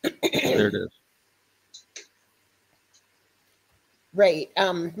 there it is. Right.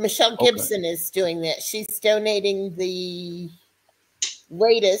 Michelle Gibson is doing that. She's donating the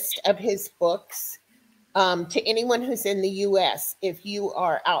latest of his books to anyone who's in the U.S. If you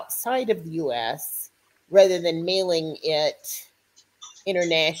are outside of the U.S., rather than mailing it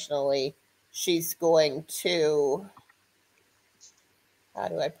internationally, she's going to, how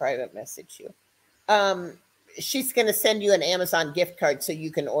do I private message you? She's going to send you an Amazon gift card so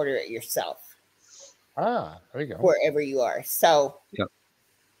you can order it yourself. Ah, there you go. Wherever you are. So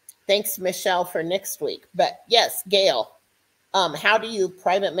thanks, Michelle, for next week. But yes, Gail, how do you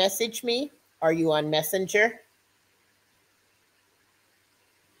private message me? Are you on Messenger?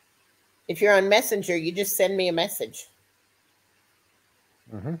 If you're on Messenger, you just send me a message.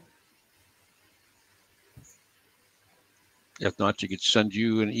 Mm-hmm. If not, you could send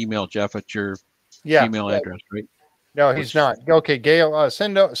you an email, Jeff, at your email address, right? No, he's not. Okay, Gail,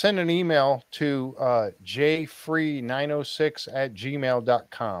 send an email to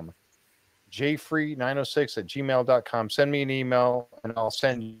jfree906@gmail.com. jfree906@gmail.com. Send me an email, and I'll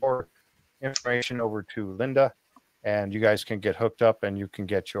send your information over to Linda, and you guys can get hooked up, and you can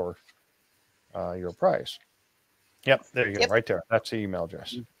get your prize. Yep, there you go, right there. That's the email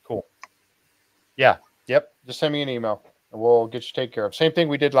address. Cool. Yeah, yep. Just send me an email, and we'll get you taken care of. Same thing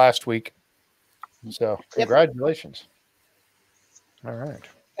we did last week. So congratulations. All right.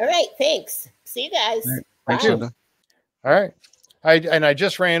 All right. Thanks. See you guys. Thanks, Linda. All right. I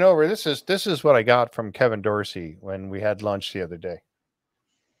just ran over. This is what I got from Kevin Dorsey when we had lunch the other day.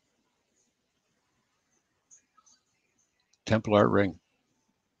 Templar ring.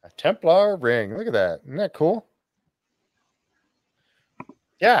 A Templar ring. Look at that. Isn't that cool?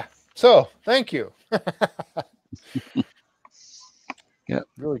 Yeah. So thank you. Yeah,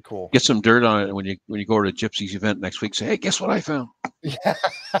 really cool. Get some dirt on it when you go to Gypsy's event next week. Say, hey, guess what I found? Yeah.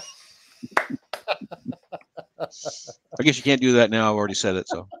 I guess you can't do that now. I've already said it.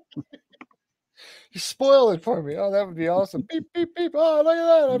 So you spoil it for me. Oh, that would be awesome. Beep beep beep. Oh, look at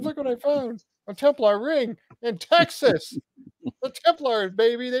that! Look what I found. A Templar ring in Texas. The Templars,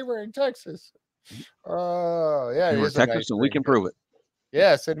 baby. They were in Texas. Oh, yeah. They were in Texas, nice and we can prove it.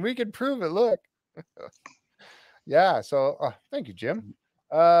 Yes, and we can prove it. Look. Yeah. So thank you, Jim.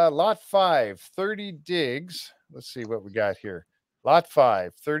 Lot 5, 30 digs. Let's see what we got here. Lot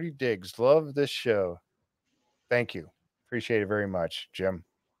 5, 30 digs. Love this show. Thank you. Appreciate it very much, Jim.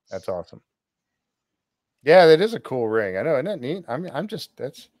 That's awesome. Yeah, that is a cool ring. I know, isn't that neat? I'm just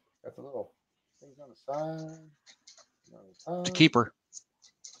that's a little things on the side. It's a keeper.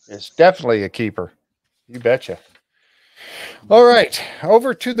 It's definitely a keeper. You betcha. All right,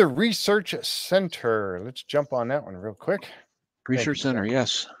 over to the research center. Let's jump on that one real quick. Research center,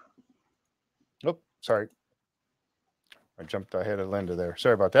 yes. Oh, sorry. I jumped ahead of Linda there.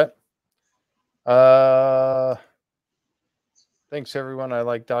 Sorry about that. Thanks, everyone. I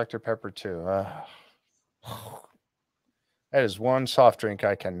like Dr. Pepper, too. That is one soft drink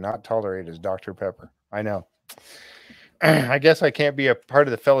I cannot tolerate is Dr. Pepper. I know. I guess I can't be a part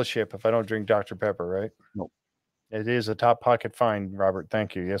of the fellowship if I don't drink Dr. Pepper, right? Nope. It is a top pocket find, Robert.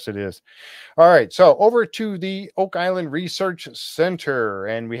 Thank you. Yes, it is. All right. So over to the Oak Island Research Center,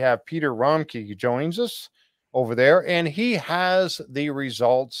 and we have Peter Romke who joins us over there, and he has the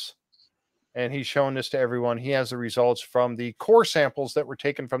results, and he's shown this to everyone. He has the results from the core samples that were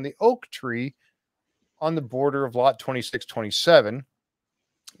taken from the oak tree on the border of lot 2627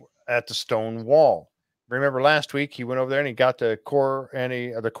 at the stone wall. Remember last week he went over there and he got the core and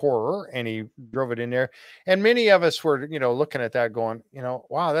he drove it in there. And many of us were, looking at that going,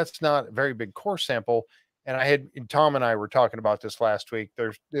 wow, that's not a very big core sample. And Tom and I were talking about this last week.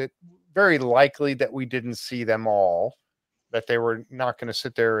 There's very likely that we didn't see them all, that they were not going to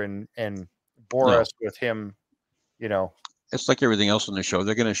sit there and bore us with him, It's like everything else on the show.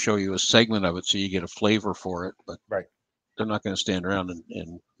 They're going to show you a segment of it so you get a flavor for it, but right. They're not going to stand around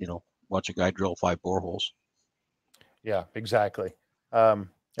and watch a guy drill 5 boreholes. Yeah, exactly. A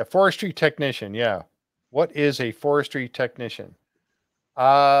forestry technician. Yeah. What is a forestry technician?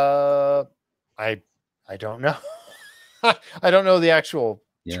 I don't know. I don't know the actual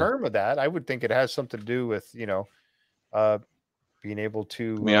term of that. I would think it has something to do with, being able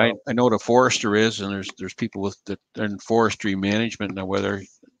to. I mean, I know what a forester is, and there's people with that in forestry management now. Whether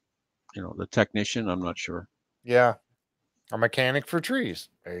the technician, I'm not sure. Yeah, a mechanic for trees.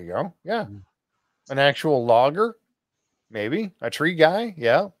 There you go. Yeah, an actual logger, maybe a tree guy.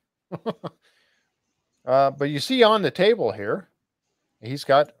 Yeah. But you see on the table here, he's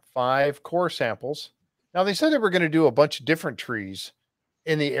got 5 core samples. Now they said they were going to do a bunch of different trees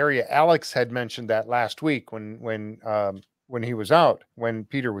in the area. Alex had mentioned that last week when he was out, when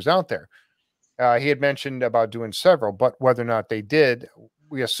Peter was out there. He had mentioned about doing several, but whether or not they did,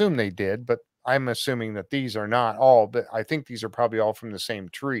 we assume they did, but I'm assuming that these are not all, but I think these are probably all from the same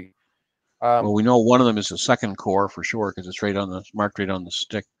tree. Well, we know one of them is a second core for sure, because it's marked right on the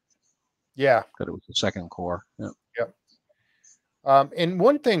stick. Yeah. That it was the second core. Yeah. Yep. And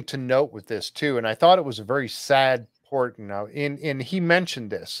one thing to note with this too, and I thought it was a very sad port. Now, he mentioned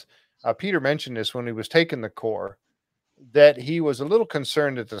this. Peter mentioned this when he was taking the core, that he was a little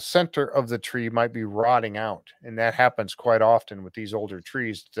concerned that the center of the tree might be rotting out, and that happens quite often with these older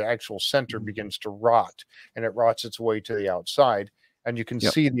trees. The actual center begins to rot, and it rots its way to the outside. And you can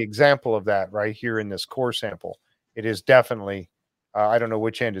see the example of that right here in this core sample. It is definitely. I don't know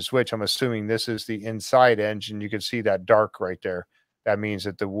which end is which. I'm assuming this is the inside edge, and you can see that dark right there. That means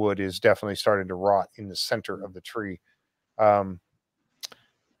that the wood is definitely starting to rot in the center of the tree. Oh,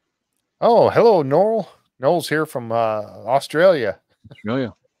 hello, Noel. Noel's here from Australia.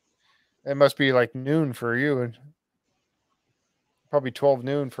 Australia. It must be like noon for you, and probably 12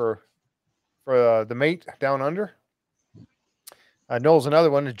 noon for the mate down under. Noel's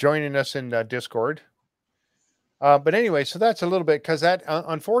another one joining us in Discord. But anyway, so that's a little bit, because that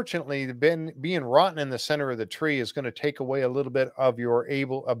unfortunately being rotten in the center of the tree is going to take away a little bit of your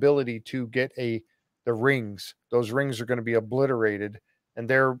ability to get the rings. Those rings are going to be obliterated, and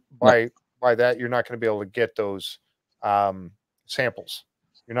by that you're not going to be able to get those samples.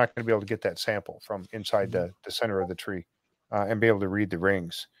 You're not going to be able to get that sample from inside the center of the tree and be able to read the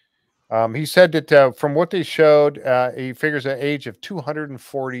rings. He said that from what they showed, he figures an age of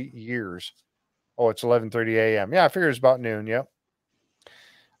 240 years. Oh, it's 11:30 a.m. Yeah, I figure it's about noon. Yep.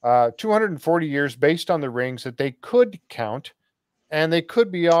 240 years based on the rings that they could count, and they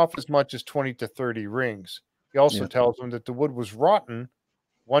could be off as much as 20 to 30 rings. He also tells them that the wood was rotten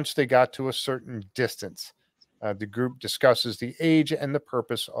once they got to a certain distance. The group discusses the age and the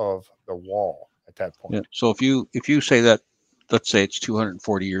purpose of the wall at that point. Yeah. So if you say that, let's say it's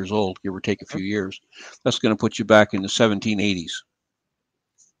 240 years old, give or take a few years, that's going to put you back in the 1780s.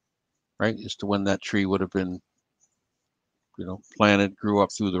 Right, as to when that tree would have been, planted, grew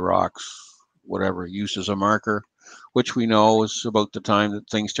up through the rocks, whatever, used as a marker, which we know is about the time that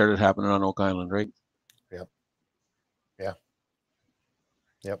things started happening on Oak Island, right? Yep. Yeah.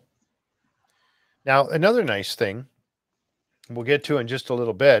 Yep. Now, another nice thing we'll get to in just a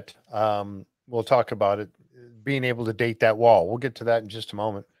little bit, we'll talk about it, being able to date that wall. We'll get to that in just a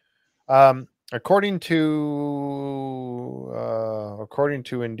moment. According to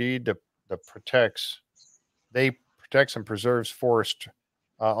Indeed, the protects and preserves forest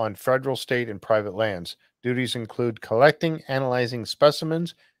on federal, state, and private lands. Duties include collecting, analyzing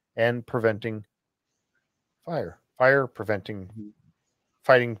specimens, and preventing preventing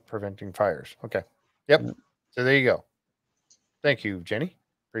fires. Okay. Yep. So there you go. Thank you, Jenny.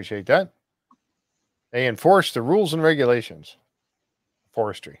 Appreciate that. They enforce the rules and regulations.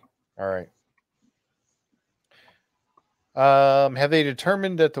 Forestry. All right. Have they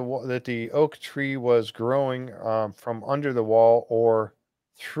determined that the oak tree was growing from under the wall or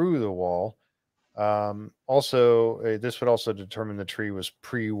through the wall? Also, this would also determine the tree was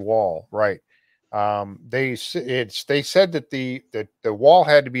pre-wall, right? They said that the wall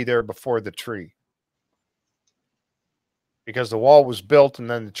had to be there before the tree, because the wall was built and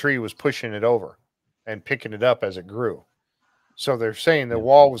then the tree was pushing it over and picking it up as it grew. So they're saying the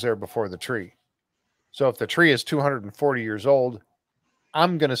wall was there before the tree. So if the tree is 240 years old,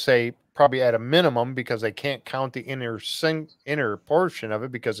 I'm going to say probably at a minimum, because they can't count the inner portion of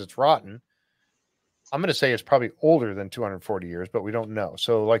it because it's rotten. I'm going to say it's probably older than 240 years, but we don't know.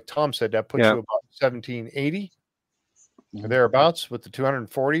 So like Tom said, that puts you about 1780 or thereabouts with the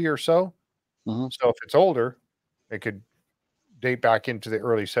 240 or so. So if it's older, it could date back into the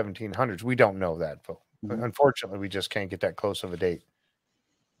early 1700s. We don't know that, folks. Unfortunately, we just can't get that close of a date.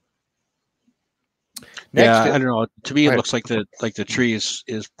 Next, I don't know. To me, it looks like the tree is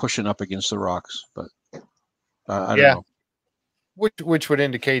pushing up against the rocks, but I don't know. Which would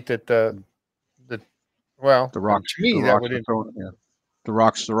indicate that the rocks. To me, that would indicate the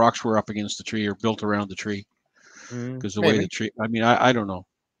rocks were up against the tree or built around the tree, because the way the tree. I mean, I don't know.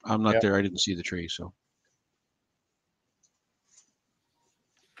 I'm not there. I didn't see the tree, so.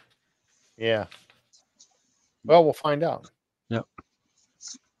 Yeah. Well, we'll find out. Yep.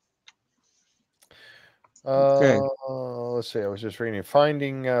 Okay. Let's see. I was just reading.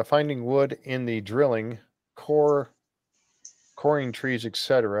 Finding wood in the drilling, coring trees,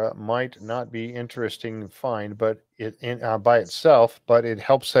 etc., might not be interesting find, but by itself, but it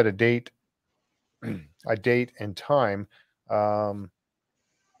helps set a date, and time.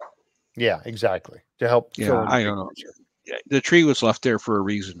 Yeah, exactly. To help fill Yeah, in I don't know. The tree was left there for a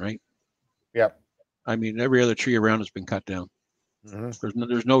reason, right? Yep. I mean, every other tree around has been cut down.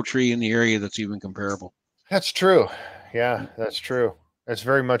 There's no tree in the area that's even comparable. That's true. Yeah, that's true. It's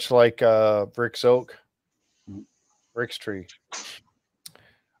very much like Brick's oak, Brick's tree.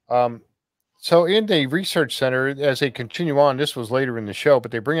 So in the research center, as they continue on, this was later in the show,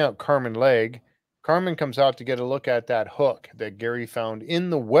 but they bring out Carmen Legg. Carmen comes out to get a look at that hook that Gary found in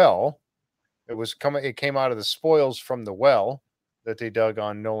the well. It came out of the spoils from the well that they dug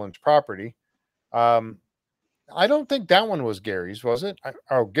on Nolan's property. I don't think that one was Gary's, was it?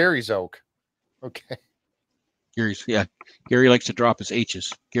 Gary's oak. Okay. Gary likes to drop his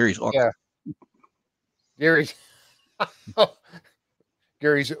H's. Gary's oak. Yeah. Gary's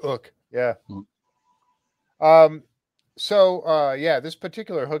Gary's ook. Yeah. This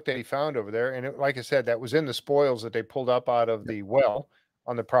particular hook that he found over there, and like I said, that was in the spoils that they pulled up out of the well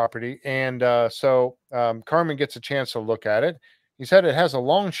on the property. And Carmen gets a chance to look at it. He said it has a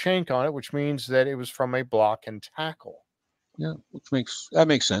long shank on it, which means that it was from a block and tackle. Yeah, that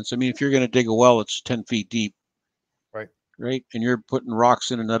makes sense. I mean, if you're going to dig a well, it's 10 feet deep. Right, and you're putting rocks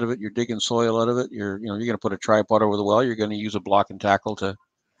in and out of it. You're digging soil out of it. You're going to put a tripod over the well. You're going to use a block and tackle to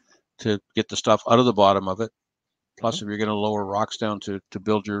get the stuff out of the bottom of it. Plus, if you're going to lower rocks down to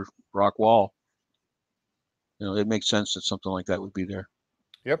build your rock wall, it makes sense that something like that would be there.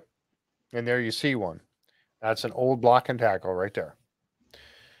 Yep, and there you see one. That's an old block and tackle right there.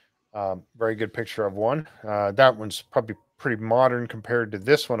 Very good picture of one. That one's probably pretty modern compared to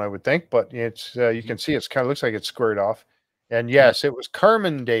this one, I would think, but it's you can see it's kind of looks like it's squared off. And yes, it was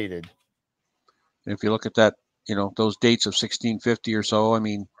Carmen dated. And if you look at that, those dates of 1650 or so, I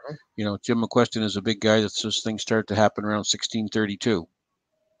mean, Jim McQuestion is a big guy. This thing started to happen around 1632.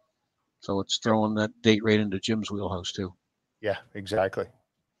 So it's throwing that date right into Jim's wheelhouse too. Yeah, exactly.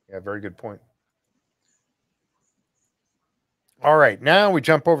 Yeah, very good point. All right, now we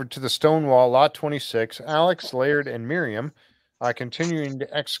jump over to the Stonewall, Lot 26. Alex, Laird, and Miriam continuing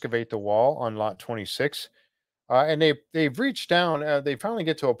to excavate the wall on Lot 26. And they've reached down. They finally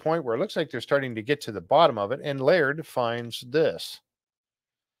get to a point where it looks like they're starting to get to the bottom of it. And Laird finds this.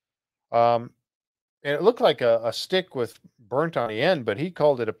 And it looked like a stick with burnt on the end, but he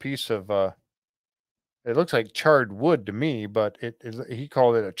called it a piece of. It looks like charred wood to me, but he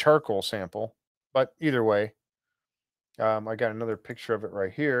called it a charcoal sample. But either way, I got another picture of it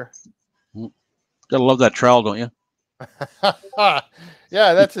right here. Gotta love that trowel, don't you?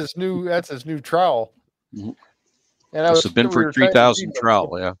 Yeah, that's his new trowel. And it's a Binford 3000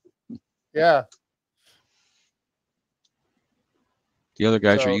 trowel, yeah. Yeah. The other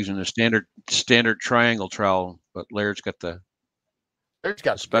guys are using a standard triangle trowel, but Laird's got the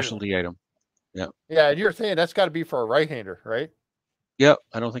specialty item. Yeah. Yeah, and you're saying that's got to be for a right-hander, right? Yeah,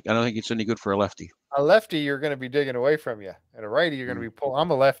 I don't think it's any good for a lefty. A lefty, you're going to be digging away from you, and a righty, you're going to be pulling.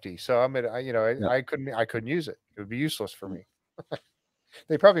 I'm a lefty, so I couldn't use it. It would be useless for me.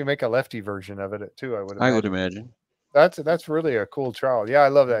 They probably make a lefty version of it too. I would imagine. That's really a cool trowel. Yeah, I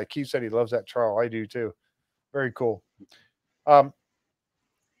love that. Keith said he loves that trowel. I do too. Very cool.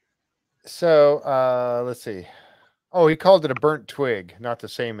 So let's see. Oh, he called it a burnt twig, not the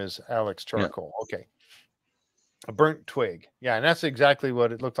same as Alex charcoal. Yeah. Okay. A burnt twig. Yeah, and that's exactly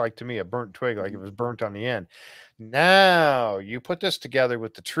what it looked like to me, a burnt twig, like it was burnt on the end. Now, you put this together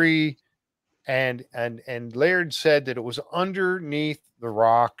with the tree, and Laird said that it was underneath the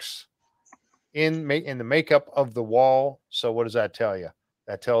rocks in the makeup of the wall. So what does that tell you?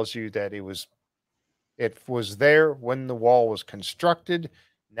 That tells you that it was there when the wall was constructed.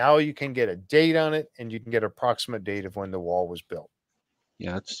 Now you can get a date on it, and you can get an approximate date of when the wall was built.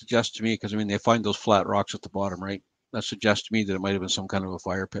 Yeah, it suggests to me, because I mean, they find those flat rocks at the bottom, right? That suggests to me that it might have been some kind of a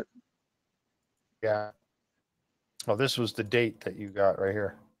fire pit. Yeah. Oh, this was the date that you got right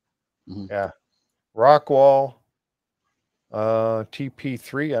here. Yeah. Rock wall,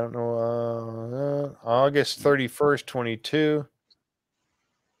 TP3. I don't know. August 31st, 22.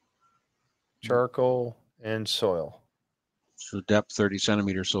 Charcoal and soil. So depth 30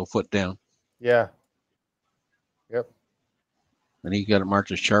 centimeters, so a foot down. Yeah. Yep. And he got it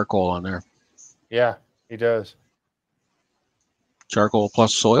marked as charcoal on there. Yeah, he does. Charcoal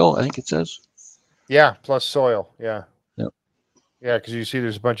plus soil, I think it says. Yeah, plus soil. Yeah. Yep. Yeah, because you see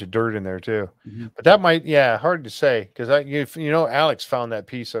there's a bunch of dirt in there too. Mm-hmm. But that might, yeah, hard to say because you know, Alex found that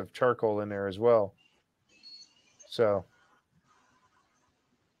piece of charcoal in there as well. So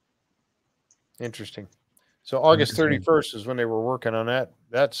interesting. So August 31st is when they were working on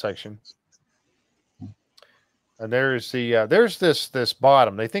that section. And there's there's this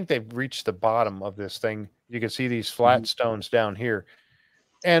bottom. They think they've reached the bottom of this thing. You can see these flat stones down here.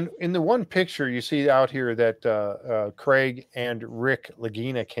 And in the one picture you see out here that Craig and Rick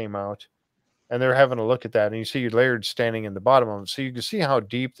Lagina came out, and they're having a look at that. And you see Laird standing in the bottom of it. So you can see how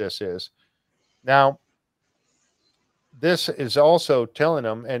deep this is. Now, this is also telling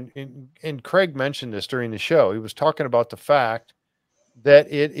them, and Craig mentioned this during the show. He was talking about the fact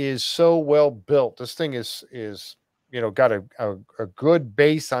that it is so well built. This thing is got a good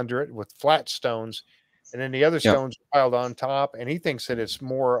base under it with flat stones, and then the other stones piled on top. And he thinks that it's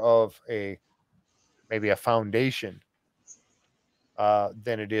more of maybe a foundation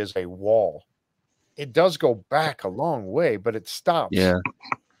than it is a wall. It does go back a long way, but it stops. Yeah.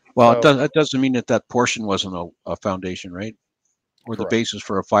 Well, so, that doesn't mean that portion wasn't a foundation, right? Or correct. The basis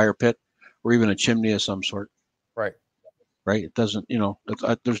for a fire pit, or even a chimney of some sort. Right. Right. It doesn't.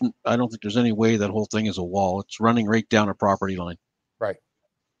 I don't think there's any way that whole thing is a wall. It's running right down a property line. Right.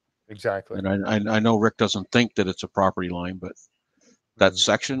 Exactly. And I know Rick doesn't think that it's a property line, but that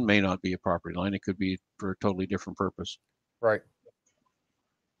section may not be a property line. It could be for a totally different purpose. Right.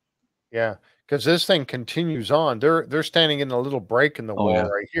 Yeah, because this thing continues on. They're standing in a little break in the wall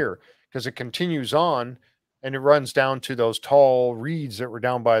right here, because it continues on, and it runs down to those tall reeds that were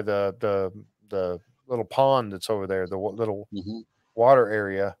down by the little pond that's over there, the little water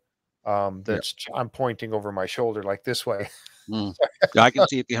area. That's I'm pointing over my shoulder like this way. I can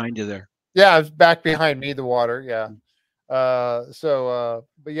see it behind you there. Yeah, it's back behind me, the water. Yeah. But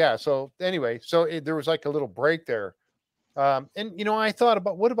yeah. So anyway, there was like a little break there. And I thought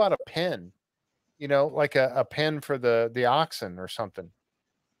about, what about a pen, like a pen for the oxen or something?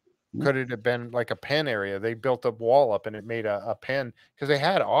 Could it have been like a pen area? They built a wall up and it made a pen, because they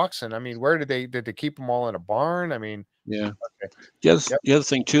had oxen. I mean, where did they keep them all in a barn? I mean, yeah. Okay. The other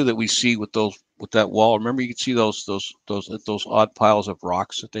thing too that we see with that wall, remember, you could see those odd piles of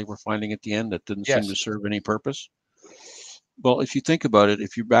rocks that they were finding at the end that didn't seem to serve any purpose. Well, if you think about it,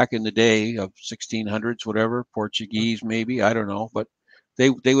 if you're back in the day of 1600s, whatever, Portuguese, maybe, I don't know, but they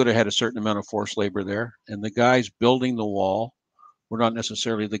would have had a certain amount of forced labor there. And the guys building the wall were not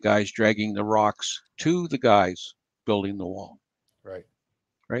necessarily the guys dragging the rocks to the guys building the wall. Right.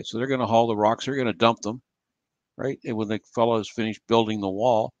 Right. So they're going to haul the rocks. They're going to dump them. Right. And when the fellow is finished building the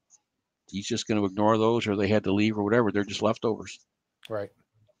wall, he's just going to ignore those, or they had to leave or whatever. They're just leftovers. Right.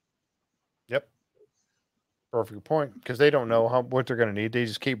 Yep. Perfect point, because they don't know what they're going to need. They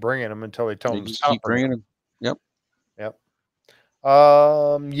just keep bringing them until they tell them to stop. Keep bringing them. Yep. Yep.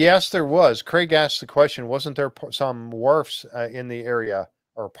 Yes, there was. Craig asked the question, wasn't there some wharfs in the area,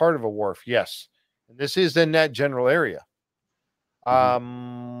 or part of a wharf? Yes. And this is in that general area.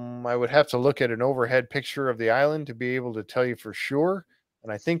 I would have to look at an overhead picture of the island to be able to tell you for sure.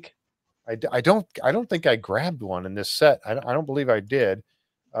 And I think I don't think I grabbed one in this set. I don't believe I did.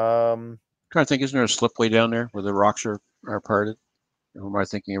 Trying to think, isn't there a slipway down there where the rocks are parted? Or am I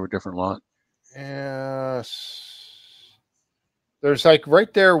thinking of a different lot? Yes. There's like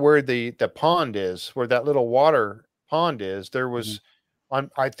right there where the pond is, where that little water pond is. There was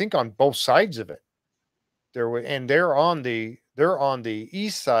I think on both sides of it. There were, and they're on the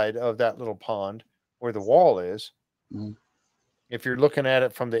east side of that little pond where the wall is. If you're looking at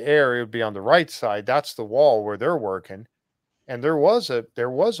it from the air, it would be on the right side. That's the wall where they're working. And there was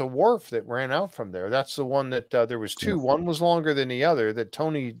a wharf that ran out from there. That's the one that there was two. One was longer than the other that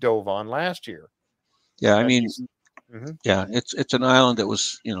Tony dove on last year. Yeah, I mean, yeah, it's an island that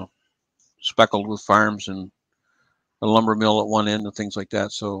was, speckled with farms and a lumber mill at one end and things like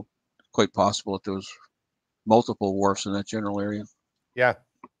that. So quite possible that there was multiple wharfs in that general area. Yeah,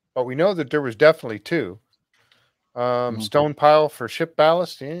 but we know that there was definitely two. Stone pile for ship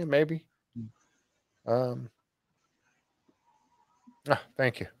ballast, yeah, maybe.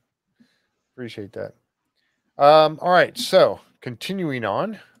 Thank you. Appreciate that. All right. So continuing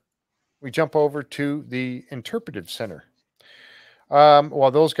on, we jump over to the interpretive center.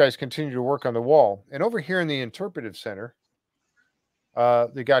 While those guys continue to work on the wall, and over here in the interpretive center,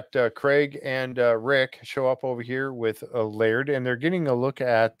 they got Craig and Rick show up over here with Laird, and they're getting a look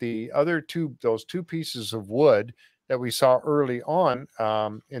at the other those two pieces of wood that we saw early on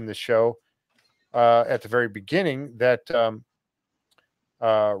in the show at the very beginning that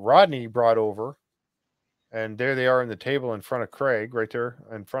Rodney brought over, and there they are on the table in front of Craig, right there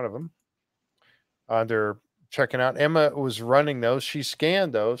in front of him. They're checking out. Emma was running those. She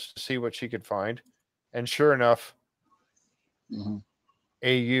scanned those to see what she could find. And sure enough,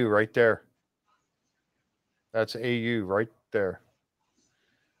 AU right there. That's AU right there.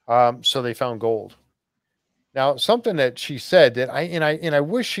 So they found gold. Now, something that she said that I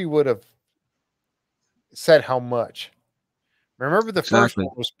wish she would have said how much. Remember the first one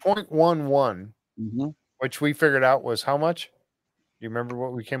was 0.11, which we figured out was how much? Do you remember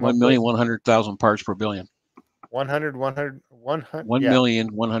what we came up with? 1,100,000 parts per billion. 100.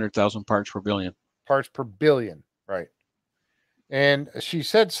 1,100,000 parts per billion. Parts per billion, right. And she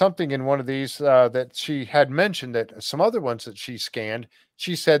said something in one of these that she had mentioned that some other ones that she scanned,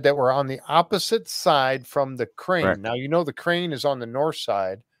 she said that were on the opposite side from the crane. Correct. Now, you know, the crane is on the north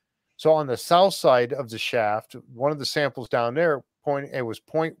side. So on the south side of the shaft, one of the samples down there, it was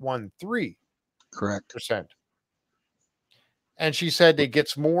 0.13%. Correct. And she said it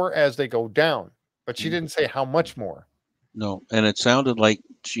gets more as they go down, but she didn't say how much more. No, and it sounded like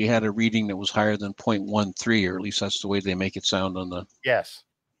she had a reading that was higher than 0.13, or at least that's the way they make it sound on the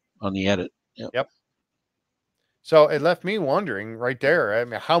on the edit. Yep. So it left me wondering right there. I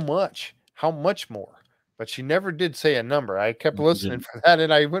mean, how much more? But she never did say a number. I kept listening for that,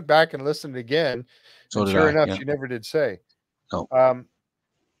 and I went back and listened again. So and sure enough, she never did say. No.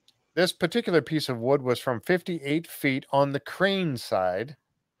 This particular piece of wood was from 58 feet on the crane side.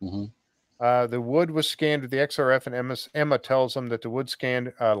 The wood was scanned with the XRF, and Emma tells them that the wood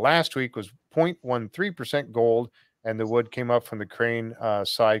scanned last week was 0.13% gold, and the wood came up from the crane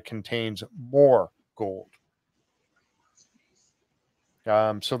side contains more gold.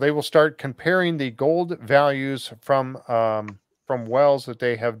 So they will start comparing the gold values from wells that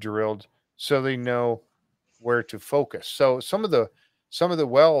they have drilled, so they know where to focus. So some of the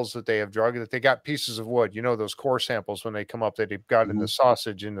wells that they have drilled, that they got pieces of wood, you know, those core samples when they come up that they've got in the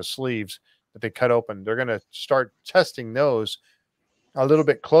sausage in the sleeves that they cut open. They're going to start testing those a little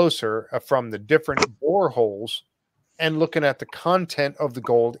bit closer from the different boreholes and looking at the content of the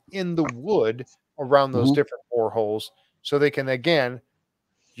gold in the wood around those different boreholes, so they can again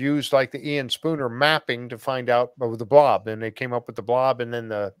use like the Ian Spooner mapping to find out about the blob. And they came up with the blob and then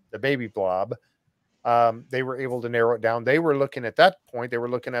the baby blob. They were able to narrow it down. They were looking at that point, they were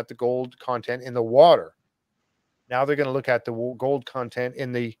looking at the gold content in the water. Now they're going to look at the gold content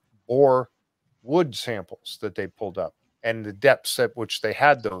in the bore wood samples that they pulled up and the depths at which they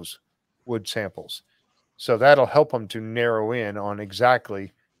had those wood samples. So that'll help them to narrow in on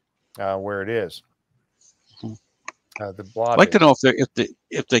exactly where it is. The blob. I'd like to know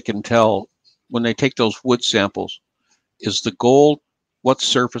if they can tell when they take those wood samples, is the gold, what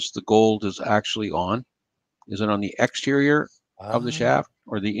surface the gold is actually on? Is it on the exterior of the shaft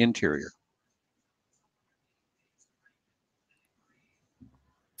or the interior?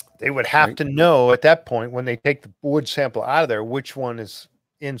 They would have to know at that point when they take the wood sample out of there, which one is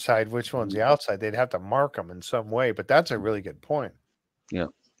inside, which one's the outside. They'd have to mark them in some way, but that's a really good point. Yeah.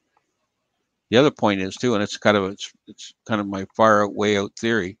 The other point is too, and it's kind of my far out way out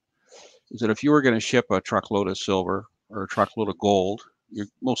theory, is that if you were going to ship a truckload of silver or a truckload of gold, you're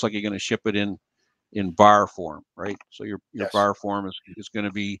most likely going to ship it in bar form, right? So your bar form is going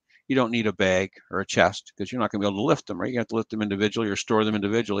to be, you don't need a bag or a chest because you're not going to be able to lift them, right? You have to lift them individually or store them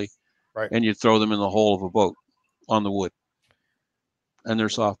individually, right? And you throw them in the hull of a boat on the wood, and they're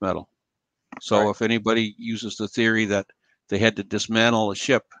soft metal. So if anybody uses the theory that they had to dismantle a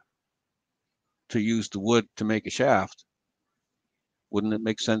ship to use the wood to make a shaft, wouldn't it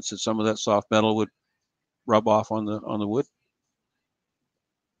make sense that some of that soft metal would rub off on the wood?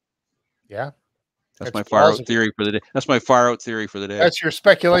 Yeah. That's my far out theory for the day. That's my far out theory for the day. That's your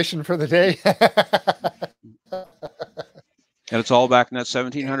speculation for the day. And it's all back in that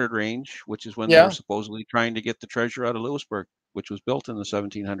 1700 range, which is when they were supposedly trying to get the treasure out of Louisburg, which was built in the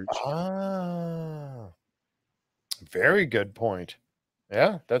 1700s. Ah, very good point.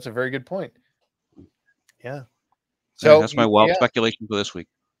 Yeah, that's a very good point. Yeah. So that's my wild speculation for this week.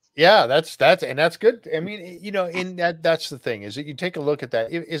 Yeah, that's good. I mean, you know, that's the thing, is that you take a look at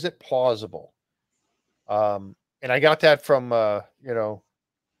that. Is it plausible? And I got that from you know,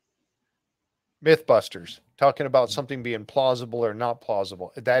 Mythbusters, talking about something being plausible or not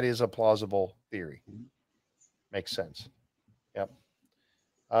plausible. That is a plausible theory. Makes sense. Yep.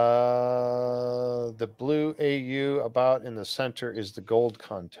 The blue AU about in the center is the gold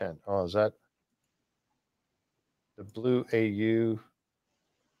content. Oh, is that the blue AU?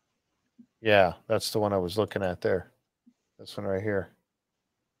 Yeah, that's the one I was looking at there. This one right here.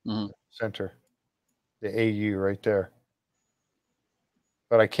 Center. The AU right there.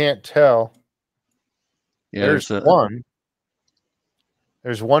 But I can't tell. Yeah, there's one.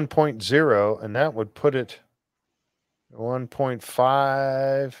 There's 1.0, and that would put it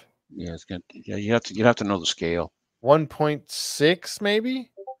 1.5. Yeah, it's gonna. Yeah, you'd have to know the scale. 1.6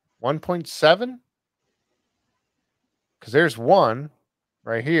 maybe. 1.7. Because there's one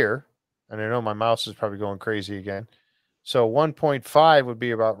right here, and I know my mouse is probably going crazy again. So 1.5 would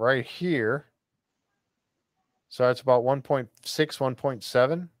be about right here. So that's about 1.6,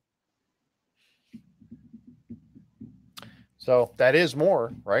 1.7. So that is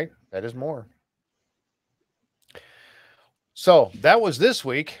more, right? That is more. So that was this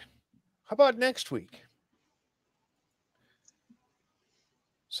week. How about next week?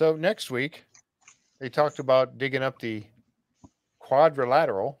 So next week, they talked about digging up the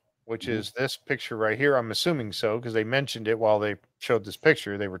Quadrilateral, which is this picture right here. I'm assuming so, because they mentioned it while they showed this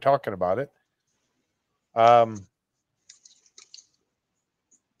picture. They were talking about it.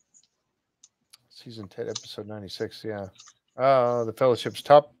 Season 10, episode 96. Yeah. The fellowship's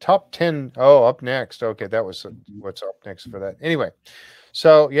top 10. Oh, up next. Okay, that was what's up next for that. Anyway,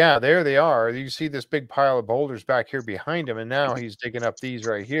 so yeah, there they are. You see this big pile of boulders back here behind him, and now he's digging up these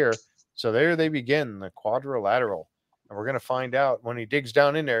right here. So there they begin, the Quadrilateral. And we're going to find out when he digs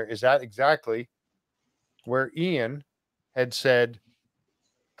down in there, is that exactly where Ian had said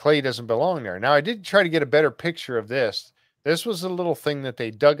clay doesn't belong there. Now, I did try to get a better picture of this. This was a little thing that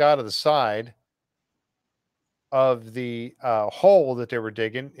they dug out of the side of the hole that they were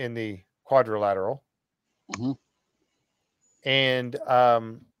digging in the Quadrilateral. Mm-hmm. And I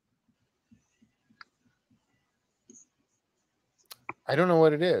don't know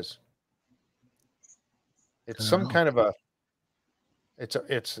what it is. It's some kind of a, it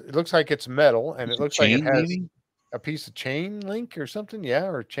looks like it's metal, and it looks like it has a piece of chain link or something. Yeah,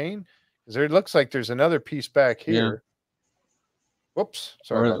 or chain. Because there looks like there's another piece back here. Yeah. Whoops.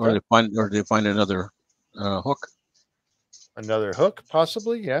 Sorry about that. Or they find another hook. Another hook,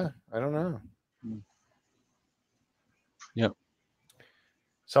 possibly. Yeah, I don't know. Yep.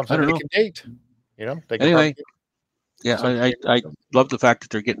 Something they can date. You know. They can anyway. Yeah, I love the fact that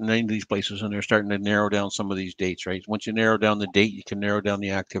they're getting into these places and they're starting to narrow down some of these dates, right? Once you narrow down the date, you can narrow down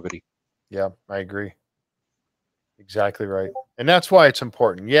the activity. Yeah, I agree. Exactly right. And that's why it's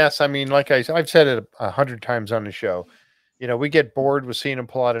important. Yes, I mean, like I've said it 100 times on the show. You know, we get bored with seeing them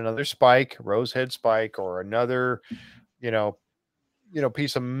pull out another spike, rosehead spike, or another,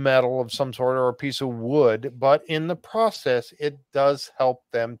 piece of metal of some sort, or a piece of wood. But in the process, it does help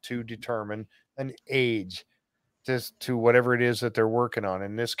them to determine an age to whatever it is that they're working on.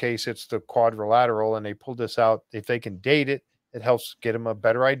 In this case, it's the Quadrilateral, and they pulled this out. If they can date it, it helps get them a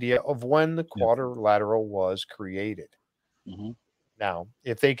better idea of when the Quadrilateral was created. Mm-hmm. Now,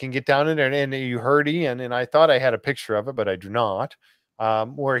 if they can get down in there, and you heard Ian, and I thought I had a picture of it, but I do not,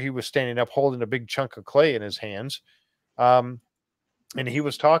 where he was standing up holding a big chunk of clay in his hands. And he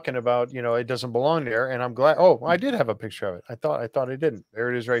was talking about, it doesn't belong there. And I'm glad. Oh, I did have a picture of it. I thought I didn't.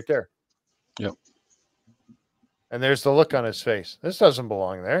 There it is right there. Yep. And there's the look on his face. This doesn't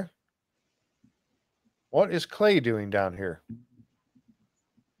belong there. What is clay doing down here?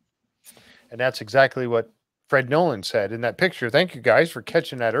 And that's exactly what Fred Nolan said in that picture. Thank you guys for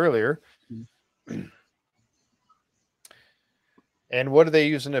catching that earlier. And what are they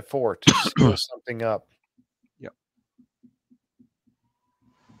using it for? To seal something up. Yep.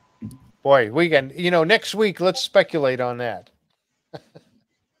 Boy, we can, next week, let's speculate on that.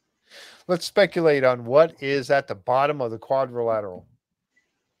 Let's speculate on what is at the bottom of the Quadrilateral.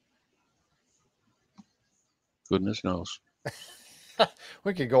 Goodness knows.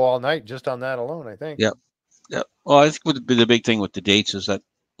 We could go all night just on that alone, I think. Yep. Yep. Well, I think the big thing with the dates is that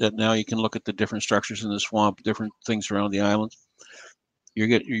now you can look at the different structures in the swamp, different things around the island. You're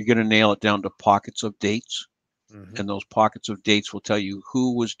going to nail it down to pockets of dates, and those pockets of dates will tell you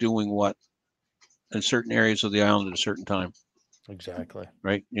who was doing what in certain areas of the island at a certain time. Exactly.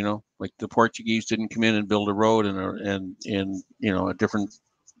 Right. Like the Portuguese didn't come in and build a road and a different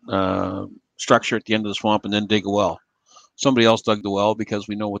structure at the end of the swamp and then dig a well. Somebody else dug the well because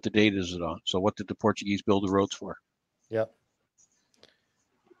we know what the date is it on. So what did the Portuguese build the roads for? Yep.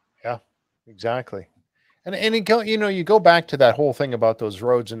 Yeah, exactly. And you go back to that whole thing about those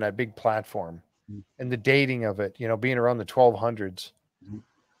roads and that big platform and the dating of it, being around the 1200s.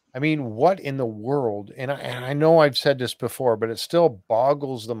 I mean, what in the world? And I know I've said this before, but it still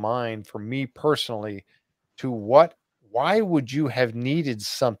boggles the mind for me personally why would you have needed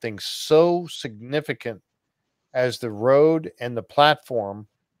something so significant as the road and the platform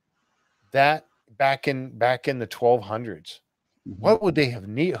that back in the 1200s? What would they have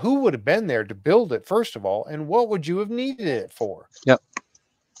needed? Who would have been there to build it, first of all? And what would you have needed it for? Yep.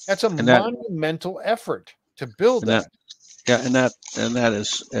 That's a monumental effort to build that. Yeah, and that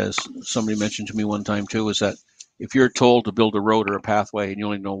is, as somebody mentioned to me one time too, is that if you're told to build a road or a pathway and you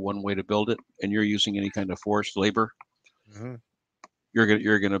only know one way to build it, and you're using any kind of forced labor,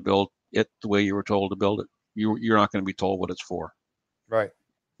 you're gonna build it the way you were told to build it. You're not going to be told what it's for. Right.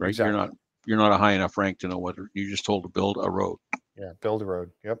 Exactly. You're not a high enough rank to know what you're just told to build a road. Yeah, build a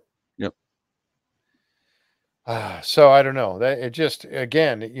road. Yep. Yep. So I don't know, that it just,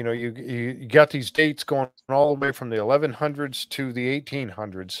 again, you know, you got these dates going all the way from the 1100s to the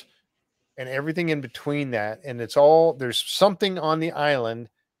 1800s and everything in between that. And it's all, there's something on the island.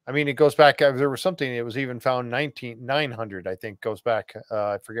 I mean, it goes back, there was something, it was even found 900, I think, goes back.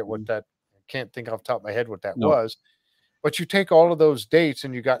 I forget what that, I can't think off the top of my head what that was. But you take all of those dates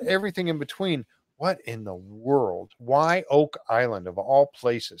and you got everything in between. What in the world? Why Oak Island of all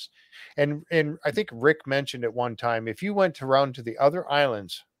places? And I think Rick mentioned at one time, if you went around to the other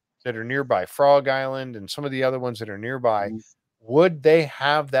islands that are nearby, Frog Island and some of the other ones that are nearby, would they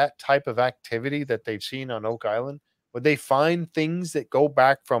have that type of activity that they've seen on Oak Island? Would they find things that go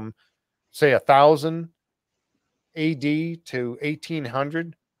back from, say, 1000 AD to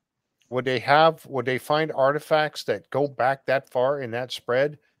 1800? Would they find artifacts that go back that far in that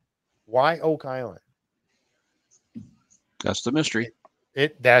spread? Why Oak Island? That's the mystery.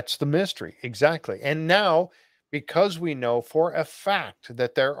 That's the mystery. Exactly. And now, because we know for a fact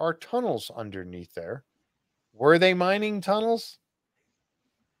that there are tunnels underneath there, were they mining tunnels?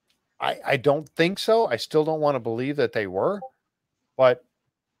 I don't think so. I still don't want to believe that they were. But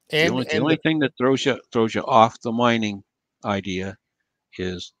the only thing that throws you off the mining idea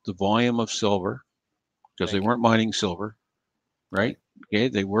is the volume of silver, because they weren't mining silver, right? Okay,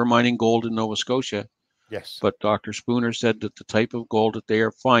 they were mining gold in Nova Scotia. Yes. But Dr. Spooner said that the type of gold that they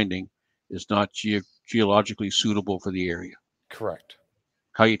are finding is not geologically suitable for the area. Correct.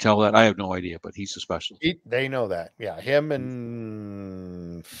 How you tell that, I have no idea, but he's a specialist. They know that. Yeah, him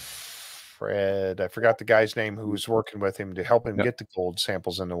and Fred, I forgot the guy's name who was working with him to help him get the gold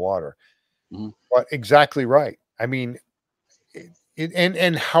samples in the water. But exactly right. I mean,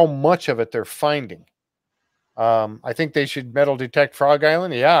 and how much of it they're finding. I think they should metal detect Frog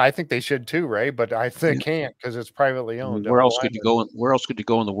Island. Yeah, I think they should too, Ray. But I think can't because it's privately owned. Where else could you go? Where else could you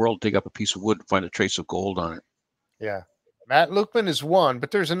go in the world, dig up a piece of wood, and find a trace of gold on it? Yeah, Matt Lukeman is one,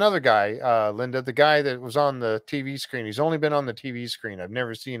 but there's another guy, Linda, the guy that was on the TV screen. He's only been on the TV screen. I've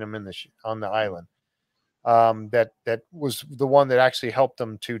never seen him in on the island. That was the one that actually helped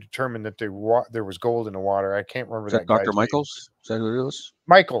them to determine that there was gold in the water. I can't remember that. Dr. Michaels? Is that who it was?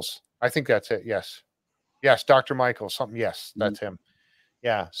 Michaels. I think that's it. Yes. Yes, Dr. Michaels, something. Yes, that's him.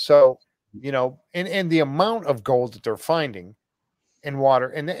 Yeah. So, you know, and the amount of gold that they're finding in water,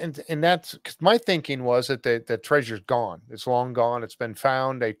 and that's because my thinking was that the treasure's gone. It's long gone. It's been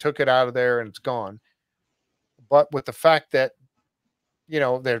found. They took it out of there and it's gone. But with the fact that, you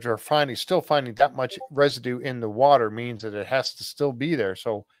know, they're still finding that much residue in the water means that it has to still be there.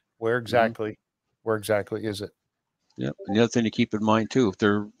 So where exactly is it? Yeah. And the other thing to keep in mind too, if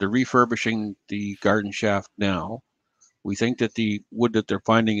they're refurbishing the garden shaft now, we think that the wood that they're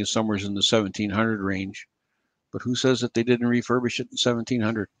finding is somewhere in the 1700 range. But who says that they didn't refurbish it in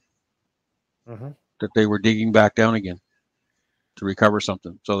 1700? That they were digging back down again to recover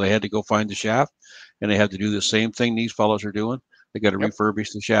something. So they had to go find the shaft, and they had to do the same thing these fellows are doing. They got to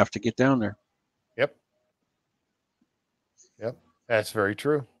refurbish the shaft to get down there. Yep. That's very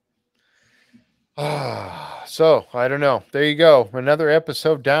true. So I don't know. There you go. Another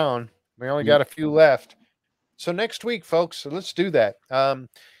episode down. We only got a few left. So next week, folks, so let's do that.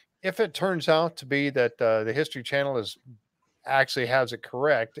 If it turns out to be that the History Channel actually has it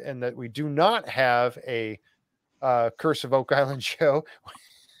correct, and that we do not have a Curse of Oak Island show,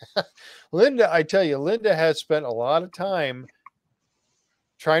 Linda, I tell you, Linda has spent a lot of time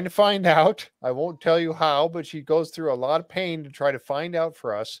trying to find out. I won't tell you how, but she goes through a lot of pain to try to find out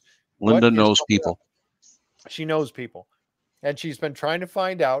for us. Linda knows people. She knows people. And she's been trying to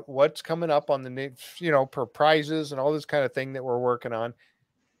find out what's coming up on the, you know, per prizes and all this kind of thing that we're working on.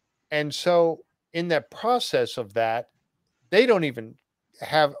 And so in that process of that, they don't even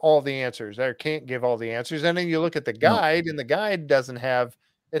have all the answers. They can't give all the answers. And then you look at the guide, and the guide doesn't have,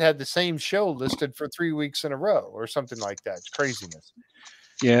 it had the same show listed for 3 weeks in a row or something like that. It's craziness.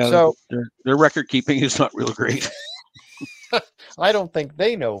 Yeah. So their record keeping is not real great. I don't think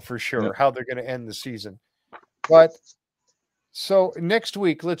they know for sure how they're going to end the season. But so next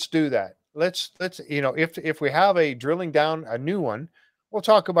week, let's do that. Let's, you know, if we have a drilling down a new one, we'll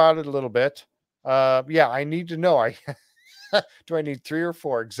talk about it a little bit. Yeah, I need to know. Do I need 3 or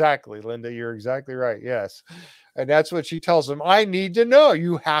 4? Exactly, Linda. You're exactly right. Yes. And that's what she tells them. I need to know.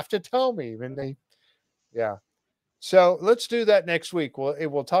 You have to tell me. And yeah. So let's do that next week.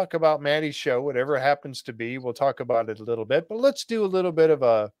 We'll talk about Maddie's show, whatever it happens to be. We'll talk about it a little bit, but let's do a little bit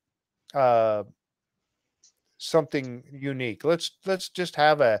of a something unique. Let's just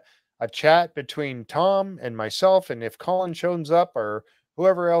have a chat between Tom and myself, and if Colin shows up or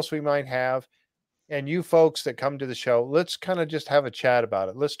whoever else we might have, and you folks that come to the show, let's kind of just have a chat about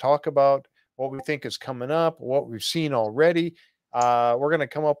it. Let's talk about what we think is coming up, what we've seen already. We're going to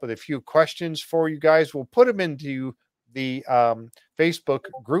come up with a few questions for you guys. We'll put them into the Facebook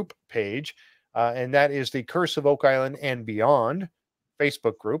group page, and that is the Curse of Oak Island and Beyond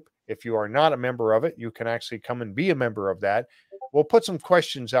Facebook group. If you are not a member of it, you can actually come and be a member of that. We'll put some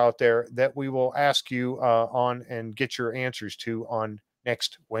questions out there that we will ask you on and get your answers to on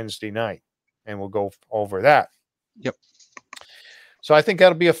next Wednesday night. And we'll go over that. Yep. So I think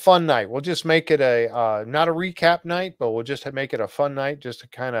that'll be a fun night. We'll just make it a not a recap night, but we'll just make it a fun night just to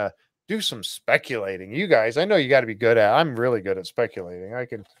kind of do some speculating. You guys, I know you got to be good at. I'm really good at speculating. I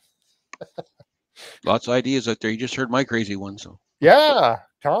can. Lots of ideas out there. You just heard my crazy one, so Yeah,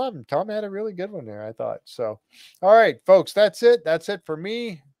 Tom had a really good one there, I thought. So, all right, folks, that's it. That's it for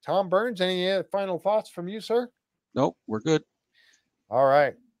me. Tom Burns, any final thoughts from you, sir? nope, we're good. All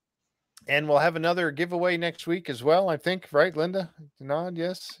right. And we'll have another giveaway next week as well, I think, right, Linda? Nod,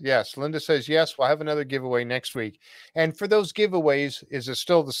 yes? Yes. Linda says yes. We'll have another giveaway next week. And for those giveaways, is it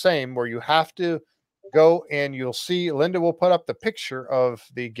still the same where you have to go and you'll see Linda will put up the picture of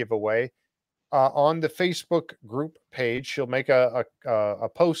the giveaway on the Facebook group page. She'll make a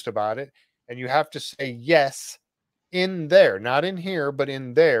post about it, and you have to say yes in there, not in here, but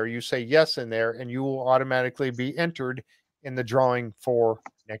in there. You say yes in there, and you will automatically be entered in the drawing for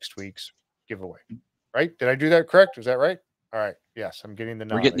next week's giveaway. Right? Did I do that correct? Is that right? All right. Yes, I'm getting the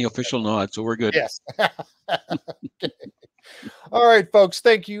nod. We're getting the official nod, so we're good. Yes. Okay. All right, folks.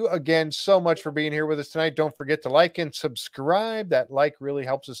 Thank you again so much for being here with us tonight. Don't forget to like and subscribe. That like really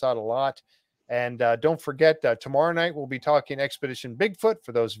helps us out a lot. And don't forget, tomorrow night we'll be talking Expedition Bigfoot.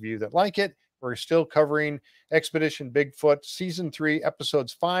 For those of you that like it, we're still covering Expedition Bigfoot Season 3,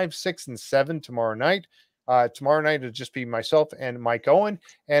 Episodes 5, 6, and 7 tomorrow night. Tomorrow night it'll just be myself and Mike Owen.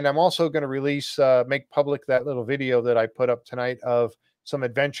 And I'm also going to release, make public that little video that I put up tonight of some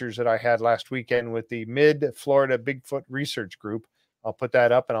adventures that I had last weekend with the Mid-Florida Bigfoot Research Group. I'll put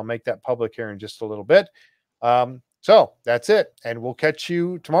that up and I'll make that public here in just a little bit. So that's it. And we'll catch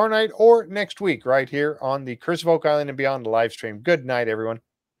you tomorrow night or next week right here on the Curse of Oak Island and Beyond live stream. Good night, everyone.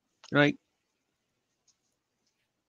 Good night.